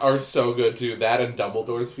funerals are so good too. That and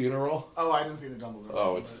Dumbledore's funeral. Oh, I didn't see the Dumbledore.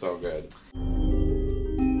 Oh, it's so good.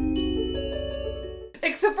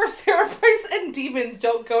 Except for Sarah Price and demons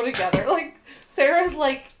don't go together. Like, Sarah's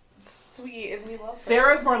like sweet and we love her.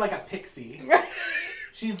 Sarah's more like a pixie.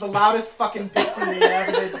 She's the loudest fucking pixie you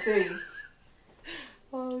ever did see.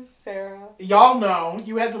 Oh, Sarah. Y'all know.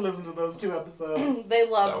 You had to listen to those 2 episodes. They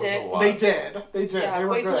That loved was a it. lot. They did. They did. Yeah, they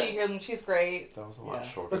were wait till good. you hear them. She's great. That was a lot Yeah.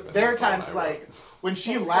 shorter. But than there are the one times I like wrote. when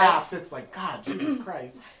she That's laughs, it's like, God, Jesus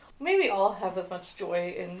Christ. Maybe all have as much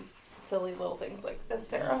joy in silly little things like this,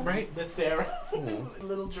 Sarah. Right, Miss Sarah.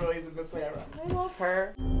 Little joys in Miss Sarah. I love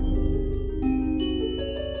her.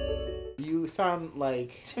 You sound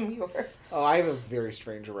like Jim Yor. Oh, I have a very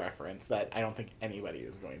strange reference that I don't think anybody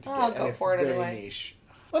is going to get. I'll go and it's for it very anyway. niche.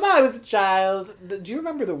 When I was a child, do you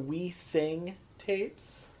remember the We Sing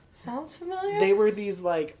tapes? Sounds familiar? They were these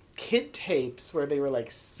like kid tapes where they were like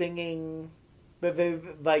singing.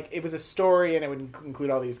 Like it was a story and it would include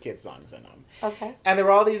all these kids' songs in them. Okay. And there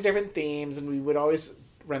were all these different themes, and we would always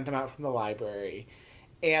rent them out from the library.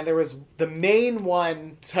 And there was the main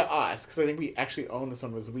one to us, because I think we actually owned this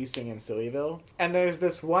one, was We Sing in Sillyville. And there's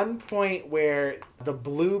this one point where the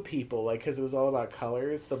blue people, like, because it was all about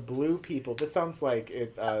colors, the blue people, this sounds like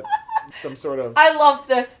it, some sort of... I love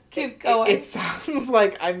this. Keep going. It sounds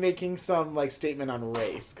like I'm making some, like, statement on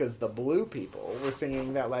race, because the blue people were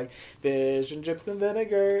singing that, like, fish and chips and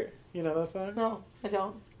vinegar. You know that song? No, I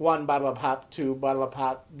don't. 1 bottle of pop, 2 bottle of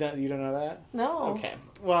pop. You don't know that? No. Okay.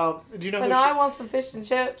 Well, do you know But who... now I want some fish and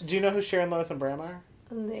chips. Do you know who Sharon, Lois, and Bram are?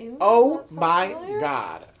 Name? Oh That sounds my familiar.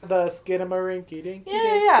 God. The Skidamarinky Dinky.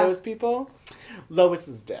 Yeah. Those people. Lois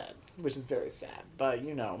is dead, which is very sad. But,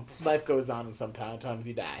 you know, life goes on and sometimes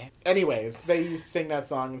you die. Anyways, they used to sing that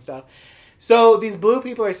song and stuff. So these blue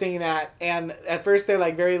people are singing that, and at first they're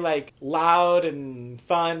like very like loud and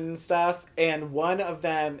fun and stuff. And one of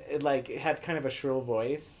them like had kind of a shrill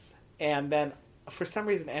voice, and then for some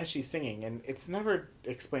reason as she's singing, and it's never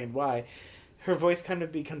explained why, her voice kind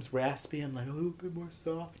of becomes raspy and like a little bit more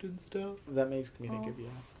soft and stuff. That makes me think of you.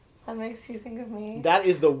 That makes you think of me. That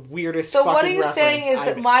is the weirdest. So what fucking he's saying is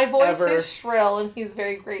reference that my voice ever... is shrill, and he's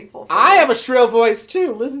very grateful for I it. have a shrill voice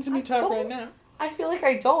too. Listen to me talk right now. I feel like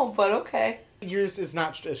I don't, but okay. Yours is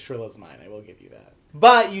not as shrill as mine. I will give you that.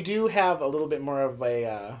 But you do have a little bit more of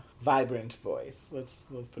a vibrant voice. Let's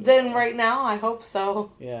put it. Then that way. right now, I hope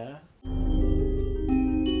so. Yeah.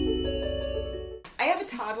 I have a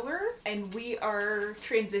toddler, and we are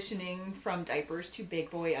transitioning from diapers to big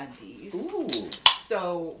boy undies. Ooh.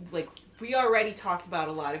 So, like, we already talked about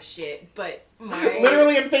a lot of shit, but my...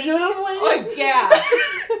 Literally and figuratively? Oh, yeah.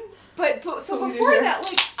 But so before that,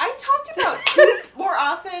 like, I talked about poop more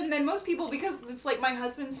often than most people because it's, like, my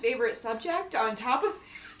husband's favorite subject on top of...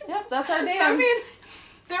 Yep, that's our So, dance. I mean,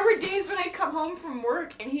 There were days when I'd come home from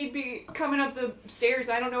work and he'd be coming up the stairs.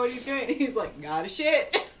 I don't know what he's doing. And he's like, gotta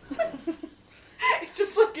shit. It's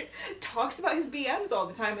just like, talks about his BMs all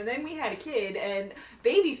the time. And then we had a kid, and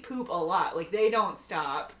babies poop a lot. Like, they don't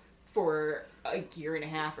stop for a year and a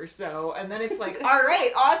half or so. And then it's like, all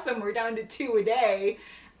right, awesome, we're down to 2 a day.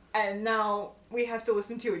 And now we have to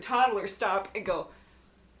listen to a toddler stop and go,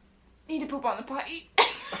 need to poop on the potty.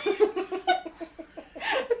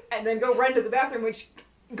 And then go run to the bathroom, which,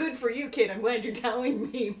 good for you, kid. I'm glad you're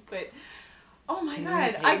telling me. But, oh my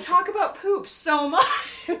God, I talk about poop so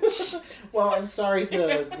much. Well, I'm sorry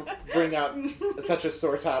to bring up such a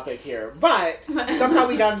sore topic here, but somehow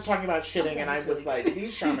we got into talking about shitting, and I was like,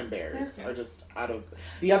 these Charmin bears are just out of...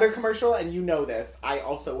 The other commercial, and you know this, I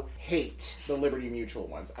also hate the Liberty Mutual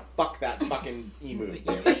ones. Fuck that fucking emu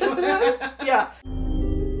bitch. Yeah.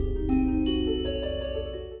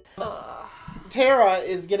 Tara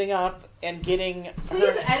is getting up and getting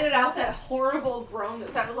Please edit out that horrible groan that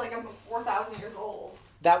sounded like I'm 4,000 years old.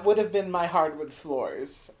 That would have been my hardwood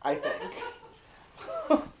floors, I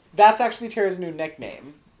think. That's actually Tara's new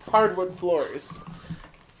nickname. Hardwood floors.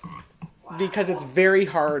 Wow. Because it's very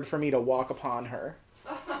hard for me to walk upon her.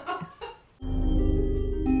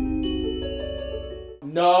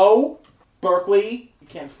 No! Berkeley! You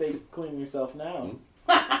can't fake clean yourself now.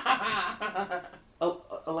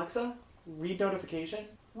 Alexa, read notification.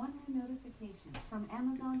 One new notification from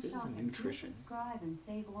Amazon This is Shopping. nutrition. Subscribe and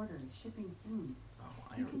save orders. Shipping soon. Oh,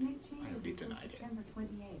 You can make changes until denied it. September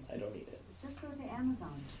 28th. I don't need it. Just go to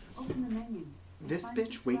Amazon. Open the menu. and This find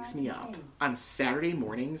bitch wakes subscribe me and up save. on Saturday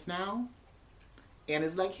mornings now and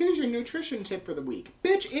is like, here's your nutrition tip for the week.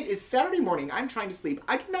 Bitch, it is Saturday morning. I'm trying to sleep.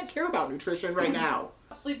 I do not care about nutrition right now.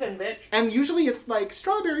 Sleeping, bitch. And usually it's like,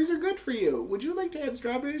 strawberries are good for you. Would you like to add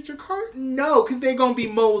strawberries to your cart? No, because they're going to be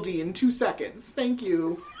moldy in 2 seconds. Thank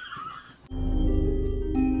you.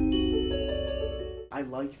 I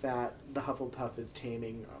like that the Hufflepuff is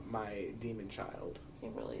taming my demon child. He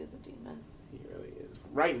really is a demon. He really is.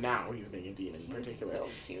 Right now, he's being a demon in particular. So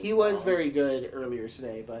cute. He was very good earlier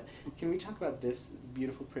today, but can we talk about this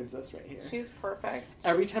beautiful princess right here? She's perfect.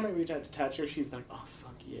 Every time I reach out to touch her, she's like, oh,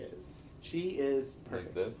 fuck yes. She is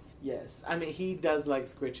perfect. Like this? Yes. I mean, he does like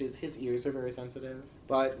squitches. His ears are very sensitive,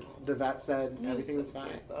 but the vet said everything was fine.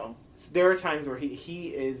 Cute, though. There are times where he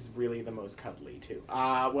is really the most cuddly, too.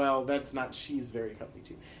 Well, that's not... She's very cuddly,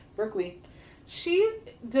 too. Berkeley. She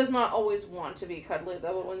does not always want to be cuddly,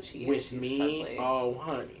 though, but when she is, With she's me? cuddly. Oh,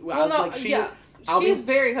 honey. Well, no, like, yeah. She's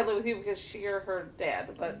very cuddly with you because you're her dad,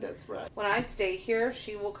 but that's right. When I stay here,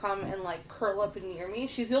 she will come and, like, curl up near me.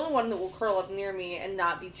 She's the only one that will curl up near me and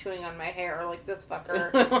not be chewing on my hair like this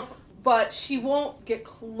fucker. But she won't get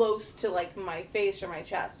close to, like, my face or my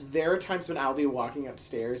chest. There are times when I'll be walking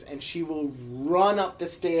upstairs and she will run up the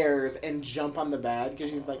stairs and jump on the bed because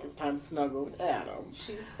she's like, it's time to snuggle with Adam.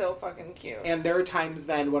 She's so fucking cute. And there are times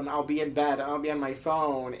then when I'll be in bed and I'll be on my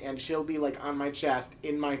phone and she'll be, like, on my chest,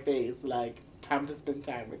 in my face, like, time to spend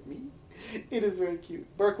time with me. It is very cute.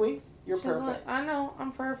 Berkeley, you're She's perfect. Like, I know,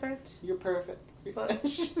 I'm perfect. You're perfect. But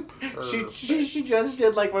she just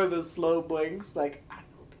did, like, one of those slow blinks, like,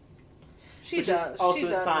 which is also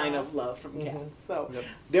a sign of love from cats. So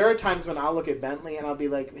there are times when I'll look at Bentley and I'll be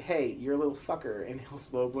like, hey, you're a little fucker, and he'll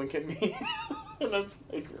slow blink at me. And it's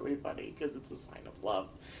like really funny because it's a sign of love.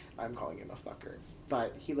 I'm calling him a fucker.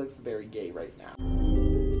 But he looks very gay right now.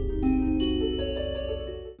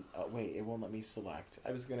 Oh, wait, it won't let me select.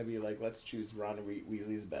 I was going to be like, let's choose Ron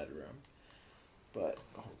Weasley's bedroom. But,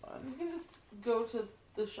 hold on. You can just go to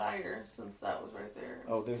the Shire since that was right there.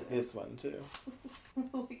 Oh, there's this one too.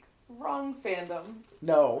 Like, wrong fandom.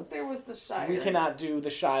 No. There was the Shire. We cannot do the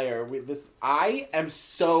Shire with this. I am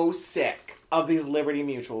so sick of these Liberty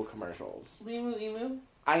Mutual commercials. Limu Emu?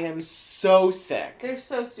 I am so sick. They're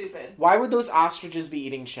so stupid. Why would those ostriches be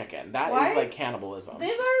eating chicken? That Why? is like cannibalism. They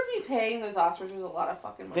better be paying those ostriches a lot of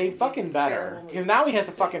fucking money. They fucking better. Because now he has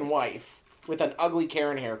a fucking wife with an ugly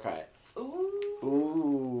Karen haircut. Ooh.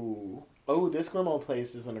 Ooh. Oh, this grandma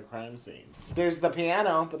place isn't a crime scene. There's the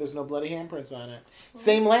piano, but there's no bloody handprints on it.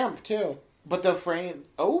 Same lamp, too. But the frame...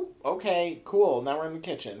 Oh, okay, cool. Now we're in the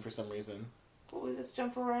kitchen for some reason. Will we just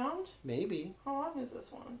jump around? Maybe. How long is this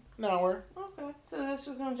one? An hour. Okay. So this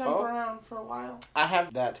is going to jump around for a while. I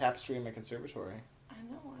have that tapestry in my conservatory. I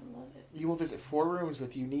know, I love it. You will visit 4 rooms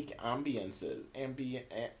with unique ambiances.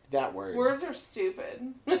 That word. Words are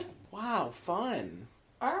stupid. Wow, fun.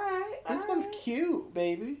 Alright. This one's cute,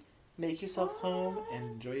 baby. Make yourself home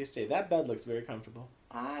and enjoy your stay. That bed looks very comfortable.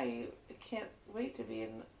 I can't wait to be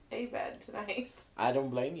in a bed tonight. I don't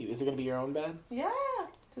blame you. Is it going to be your own bed? Yeah,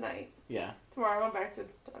 tonight. Yeah. Tomorrow I'm back to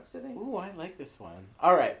Dog City. Ooh, I like this one.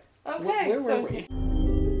 All right. Okay, Where were we?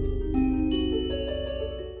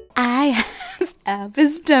 I have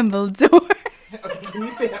Albus Dumbledore. Okay, can you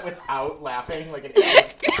say that without laughing like an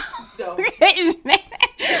idiot? No.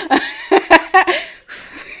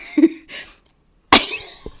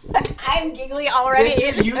 I'm giggly already.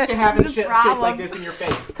 Bitch, you're used to having This is a shit problem. like this in your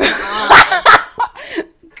face. Come on.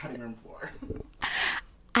 Cutting room floor.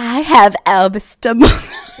 I have Albus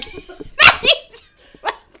Dumbledore.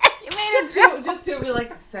 Just do it. Be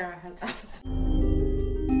like, Sarah has Albus.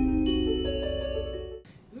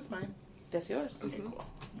 Is this mine? That's yours. Okay, cool.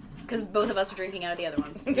 Because both of us are drinking out of the other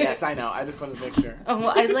ones. Yes, I know. I just wanted to make sure. Oh,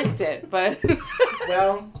 well, I licked it, but...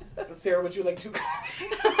 Well, Sarah, would you like to...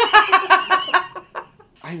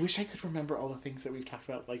 I wish I could remember all the things that we've talked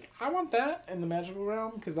about. Like, I want that in the magical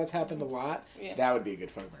realm, because that's happened a lot. Yeah. That would be a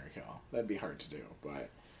good fuck, marry, kill. That'd be hard to do, but...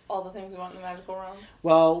 All the things we want in the magical realm.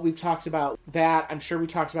 Well, we've talked about that. I'm sure we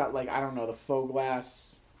talked about, like, I don't know, the faux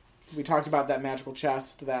glass. We talked about that magical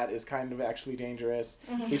chest that is kind of actually dangerous.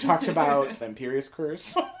 Mhm. We talked about the Imperious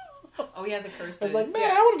Curse. Oh yeah, the curses. I was like,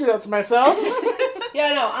 man, I want to do that to myself.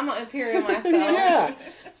 Yeah, no, I'm an Imperial myself. Yeah.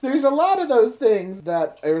 So there's a lot of those things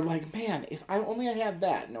that are like, man, if I only I had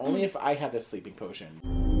that, and only if I had this sleeping potion.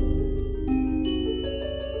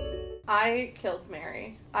 I killed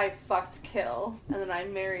Mary. I fucked Kill, and then I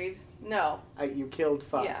married... No. You killed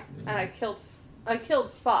fuck. Yeah, and I killed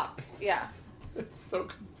fuck. Yeah. It's so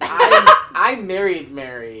good. I married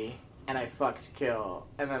Mary, and I fucked Kill,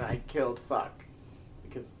 and then I killed fuck.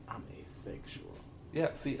 Because I'm asexual.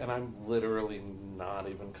 Yeah, see, and I'm literally not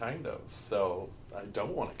even kind of, so I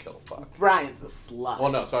don't want to kill fuck. Brian's a slut.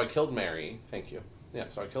 Well, no, so I killed Mary. Thank you. Yeah,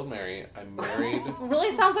 so I killed Mary. I married...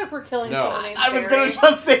 Really sounds like we're killing No. someone named I was Mary. going to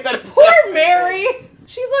just say that. Poor Mary!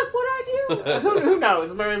 She's like, what'd I do? Who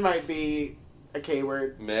knows? Mary might be a K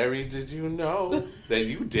word. Mary, did you know that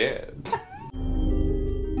you did?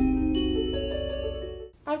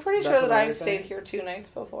 I'm pretty That's sure that what I I've was stayed saying. here 2 nights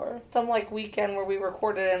before. Some like weekend where we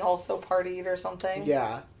recorded and also partied or something.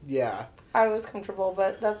 Yeah, yeah. I was comfortable,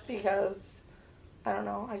 but that's because I don't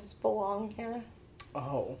know. I just belong here.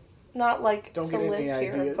 Oh. Not like Don't to get live any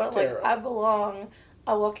here, ideas, but Tara. like I belong.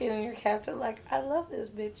 I walk in and your cats are like, I love this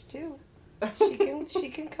bitch too. She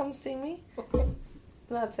can come see me.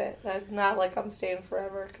 That's it. That's not like I'm staying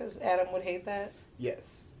forever because Adam would hate that.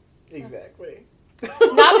 Yes, exactly.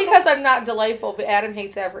 Not because I'm not delightful, but Adam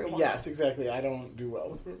hates everyone. Yes, exactly. I don't do well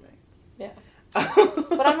with roommates. Yeah.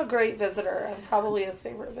 But I'm a great visitor. I'm probably his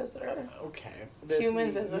favorite visitor. Okay.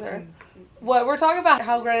 Human visitor. What? We're talking about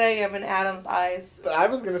how great I am in Adam's eyes. I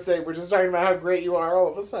was going to say, we're just talking about how great you are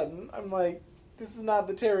all of a sudden. I'm like, this is not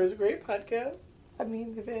the Tara's Great podcast. I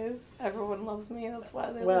mean, it is. Everyone loves me. That's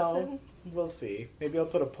why they Well, listen. we'll see. Maybe I'll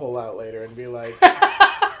put a poll out later and be like,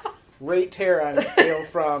 rate Tara on a scale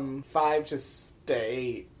from 5 to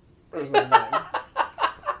 8 or something.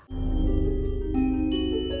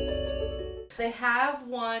 They have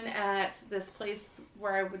one at this place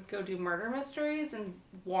where I would go do murder mysteries in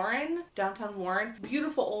Warren, downtown Warren.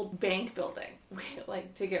 Beautiful old bank building.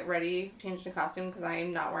 Like to get ready, change into costume because I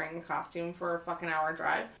am not wearing a costume for a fucking hour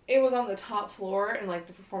drive. It was on the top floor and like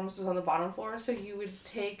the performance was on the bottom floor. So you would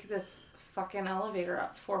take this fucking elevator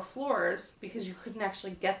up 4 floors because you couldn't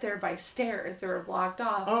actually get there by stairs. They were blocked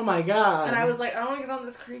off. Oh my god. And I was like, I don't want to get on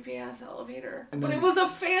this creepy ass elevator. And But then- it was a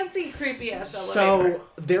fancy creepy ass elevator.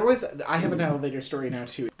 So I have an elevator story now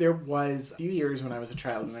too. There was a few years when I was a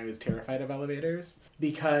child and I was terrified of elevators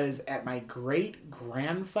because at my great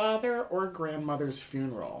grandfather or grandmother's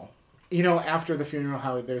funeral, you know, after the funeral,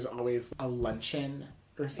 how there's always a luncheon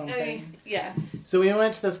or something. Yes. So we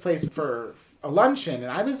went to this place for a luncheon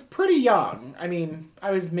and I was pretty young. I mean,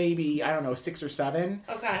 I was maybe, I don't know, 6 or 7.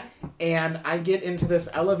 Okay. And I get into this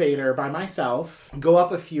elevator by myself, go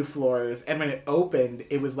up a few floors, and when it opened,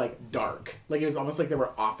 it was like dark. Like it was almost like there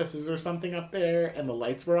were offices or something up there and the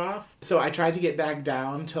lights were off. So I tried to get back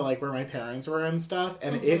down to like where my parents were and stuff,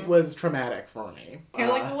 and it was traumatic for me. You're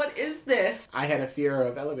like, what is this? I had a fear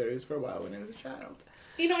of elevators for a while when I was a child.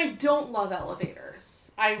 You know, I don't love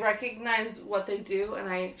elevators. I recognize what they do, and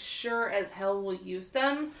I sure as hell will use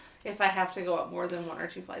them if I have to go up more than 1 or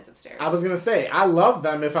 2 flights of stairs. I was going to say, I love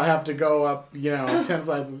them if I have to go up, 10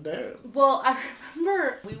 flights of stairs. Well, I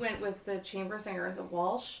remember we went with the chamber singers at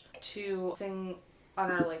Walsh to sing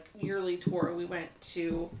on our yearly tour. We went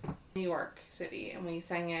to New York City, and we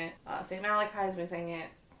sang at St. Malachi's, we sang at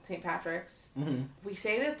St. Patrick's. Mm-hmm. We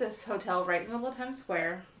stayed at this hotel right in the middle of Times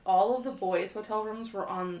Square. All of the boys' hotel rooms were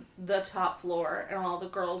on the top floor, and all the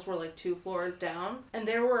girls were 2 floors down. And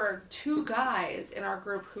there were 2 guys in our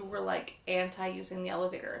group who were anti-using the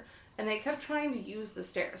elevator. And they kept trying to use the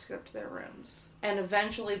stairs to get up to their rooms. And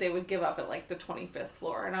eventually they would give up at the 25th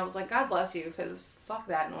floor. And I was like, God bless you, because fuck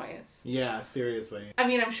that noise. Yeah, seriously. I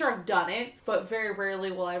mean, I'm sure I've done it, but very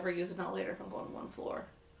rarely will I ever use an elevator if I'm going to one floor.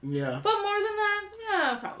 Yeah. But more than that,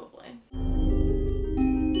 yeah, probably.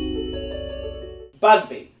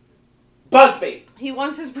 Busby! He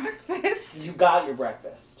wants his breakfast. You got your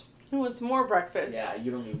breakfast. He wants more breakfast. Yeah,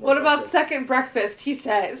 you don't need more What about breakfast. second breakfast, he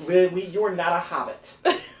says. You're not a hobbit.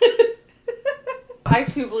 I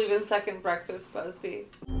too believe in second breakfast, Busby.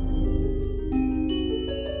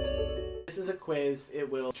 This is a quiz. It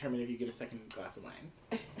will determine if you get a second glass of wine.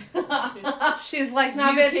 She's like,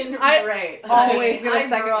 nah, You bitch, can- I right. always get I a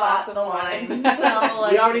second brought glass of the wine. wine. So,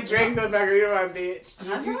 like, We already drank the margarita wine, bitch.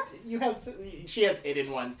 You have. She has hidden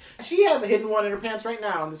ones. She has a hidden one in her pants right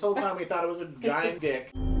now, and this whole time we thought it was a giant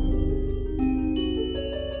dick.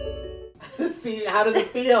 See, how does it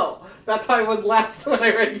feel? That's how I was last when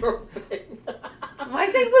I read your thing. my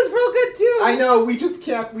thing was real good too. I know, we just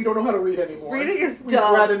can't, we don't know how to read anymore. Reading is We've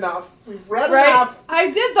dumb. read enough. We've read Right? enough. I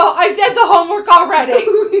did the homework already.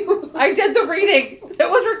 I did the reading. It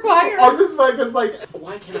was required. August Mike is like,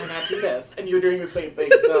 why can I not do this? And you're doing the same thing,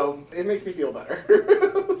 so it makes me feel better.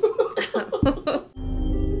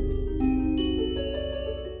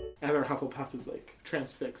 As our Hufflepuff is like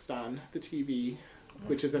transfixed on the TV,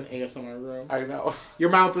 which is an ASMR room. I know. Your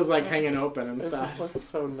mouth was like hanging open and stuff. It looks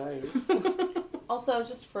so nice. Also,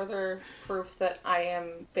 just further proof that I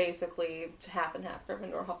am basically half and half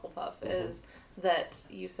Gryffindor Hufflepuff is that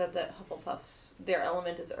you said that Hufflepuffs, their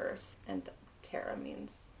element is earth, and Terra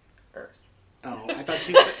means earth. Oh, I thought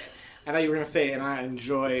you were gonna say, and I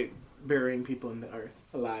enjoy burying people in the earth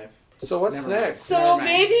alive. So what's Never next? mind. So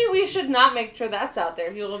maybe we should not make sure that's out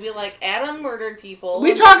there. People will be like, Adam murdered people.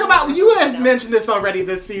 We talk about, you have mentioned this already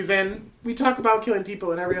this season. We talk about killing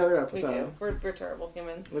people in every other We episode. do. We're terrible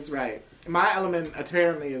humans. That's right. My element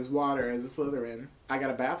apparently is water as a Slytherin. I got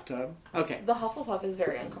a bathtub. Okay. The Hufflepuff is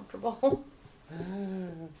very uncomfortable.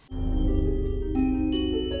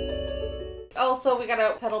 Also, we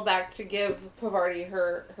gotta pedal back to give Pavarti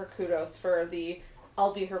her kudos for the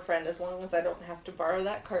I'll be her friend as long as I don't have to borrow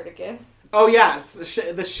that cardigan. Oh yes,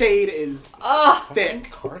 the shade is thick.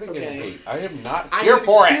 Cardigan Okay. hate. I am not I here mean,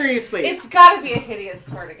 for it. seriously. It's gotta be a hideous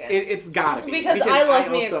cardigan. It's gotta be. Because I love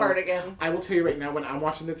me a cardigan. I will tell you right now, when I'm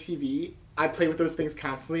watching the TV, I play with those things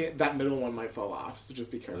constantly. That middle one might fall off, so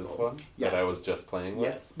just be careful. This one Yes. that I was just playing with.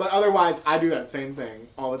 Yes, but otherwise, I do that same thing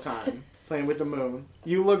all the time. Playing with the moon.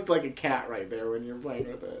 You looked like a cat right there when you're playing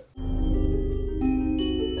with it.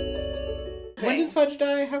 When does Fudge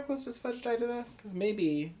die? How close does Fudge die to this? Because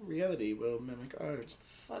maybe reality will mimic art.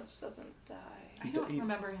 Fudge doesn't die. I don't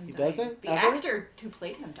remember him He dying. doesn't? The Ever? actor who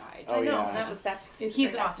played him died. Oh, I know, yeah. that was that. He's He's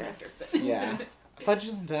a an great awesome actor. But Yeah. Fudge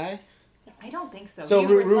doesn't die? I don't think so.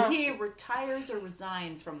 So he retires or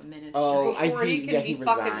resigns from the ministry. Oh, Before he can be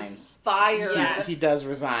fucking resigns. fired. Yes. He does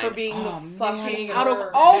resign. For being the fucking Man, out of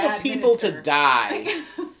worst. all the bad people minister. to die,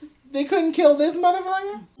 they couldn't kill this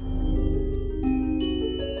motherfucker?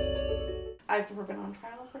 I've never been on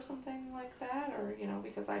trial for something like that, or,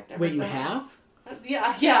 because I've never Wait, you been- have?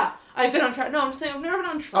 Yeah. I've been on trial. No, I'm saying I've never been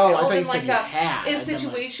on trial. Oh, I thought you in, said like you had. in a I've been like-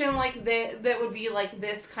 situation like that would be like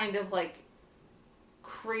this kind of like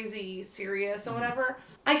crazy serious or whatever.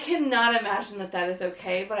 I cannot imagine that is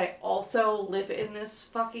okay, but I also live in this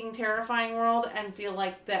fucking terrifying world and feel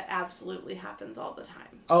like that absolutely happens all the time.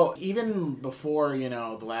 Oh, even before,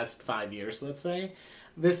 the last 5 years, let's say,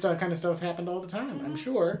 this kind of stuff happened all the time, I'm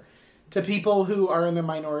sure. To people who are in the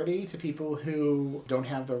minority, to people who don't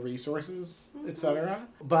have the resources, etc.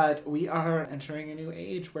 But we are entering a new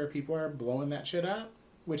age where people are blowing that shit up,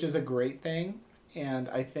 which is a great thing. And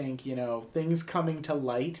I think, things coming to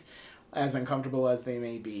light, as uncomfortable as they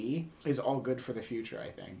may be, is all good for the future, I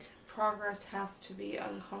think. Progress has to be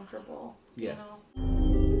uncomfortable. Yes.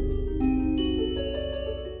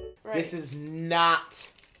 Right. This is not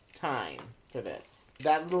time for this.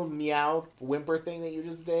 That little meow whimper thing that you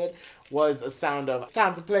just did was a sound of, it's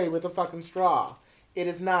time to play with a fucking straw. It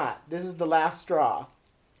is not. This is the last straw.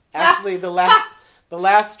 Actually, the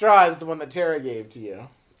last straw is the one that Tara gave to you.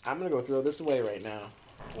 I'm gonna go throw this away right now.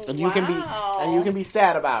 And you can be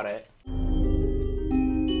sad about it.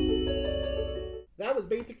 That was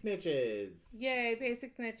Basic Snitches. Yay,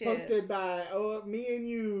 Basic Snitches. Posted by me and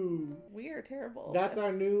you. We are terrible. That's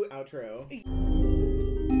our new outro.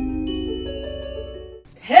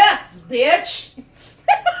 Test, bitch!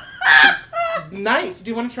 Nice.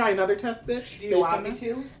 Do you want to try another test, bitch? Do you want me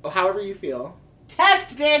to? Oh, however you feel.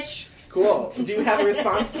 Test, bitch! Cool. Do you have a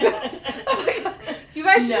response to that? You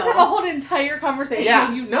guys should No. just have a whole entire conversation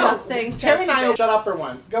of you just saying Terry and I will bitch. shut up for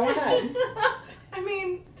once. Go ahead. I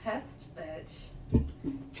mean, test, bitch.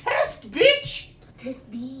 Test, bitch! Test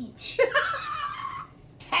beach.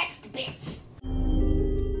 Test, bitch!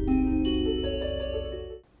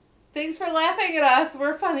 Thanks for laughing at us.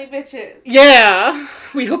 We're funny bitches. Yeah,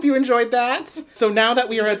 we hope you enjoyed that. So now that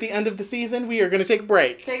we are at the end of the season, we are going to take a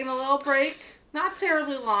break. Taking a little break. Not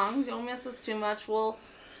terribly long. Don't miss us too much. We'll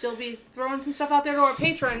still be throwing some stuff out there to our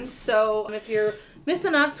patrons. So if you're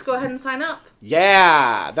missing us, go ahead and sign up.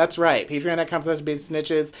 Yeah, that's right.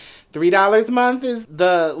 Patreon.com/BasicSnitches. $3 a month is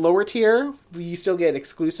the lower tier. You still get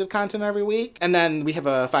exclusive content every week. And then we have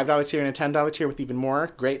a $5 tier and a $10 tier with even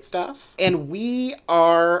more great stuff. And we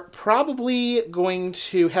are probably going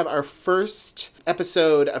to have our first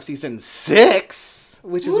episode of season 6,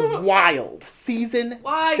 which is wild. Season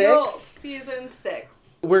 6. Season 6.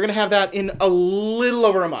 We're going to have that in a little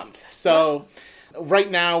over a month. So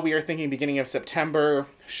right now we are thinking beginning of September.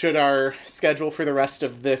 Should our schedule for the rest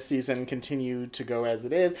of this season continue to go as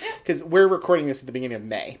it is? Because we're recording this at the beginning of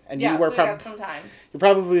May. And Yeah, you were so we got some time. You're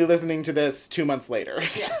probably listening to this 2 months later.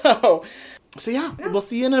 Yeah. So yeah, we'll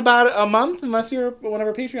see you in about a month unless you're one of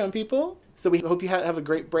our Patreon people. So we hope you have a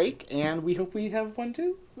great break, and we hope we have one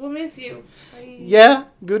too. We'll miss you. Bye. Yeah,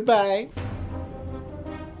 goodbye.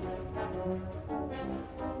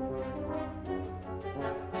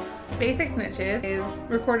 Basic Snitches is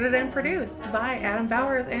recorded and produced by Adam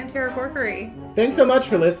Bowers and Tara Corkery. Thanks so much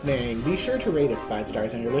for listening. Be sure to rate us 5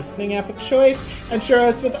 stars on your listening app of choice and share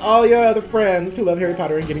us with all your other friends who love Harry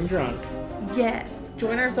Potter and getting drunk. Yes.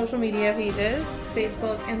 Join our social media pages,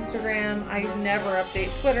 Facebook, Instagram. I never update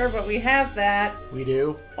Twitter, but we have that. We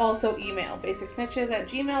do. Also email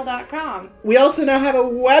basicsnitches@gmail.com. We also now have a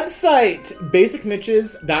website,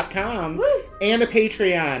 basicsnitches.com, and a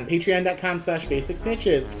Patreon,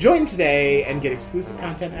 patreon.com/basicsnitches. Join today and get exclusive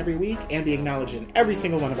content every week and be acknowledged in every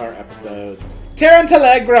single one of our episodes.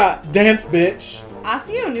 Tarantalegra, dance bitch. I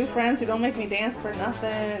see you new friends who don't make me dance for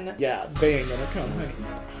nothing. Yeah, they ain't gonna come, honey.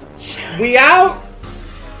 We out!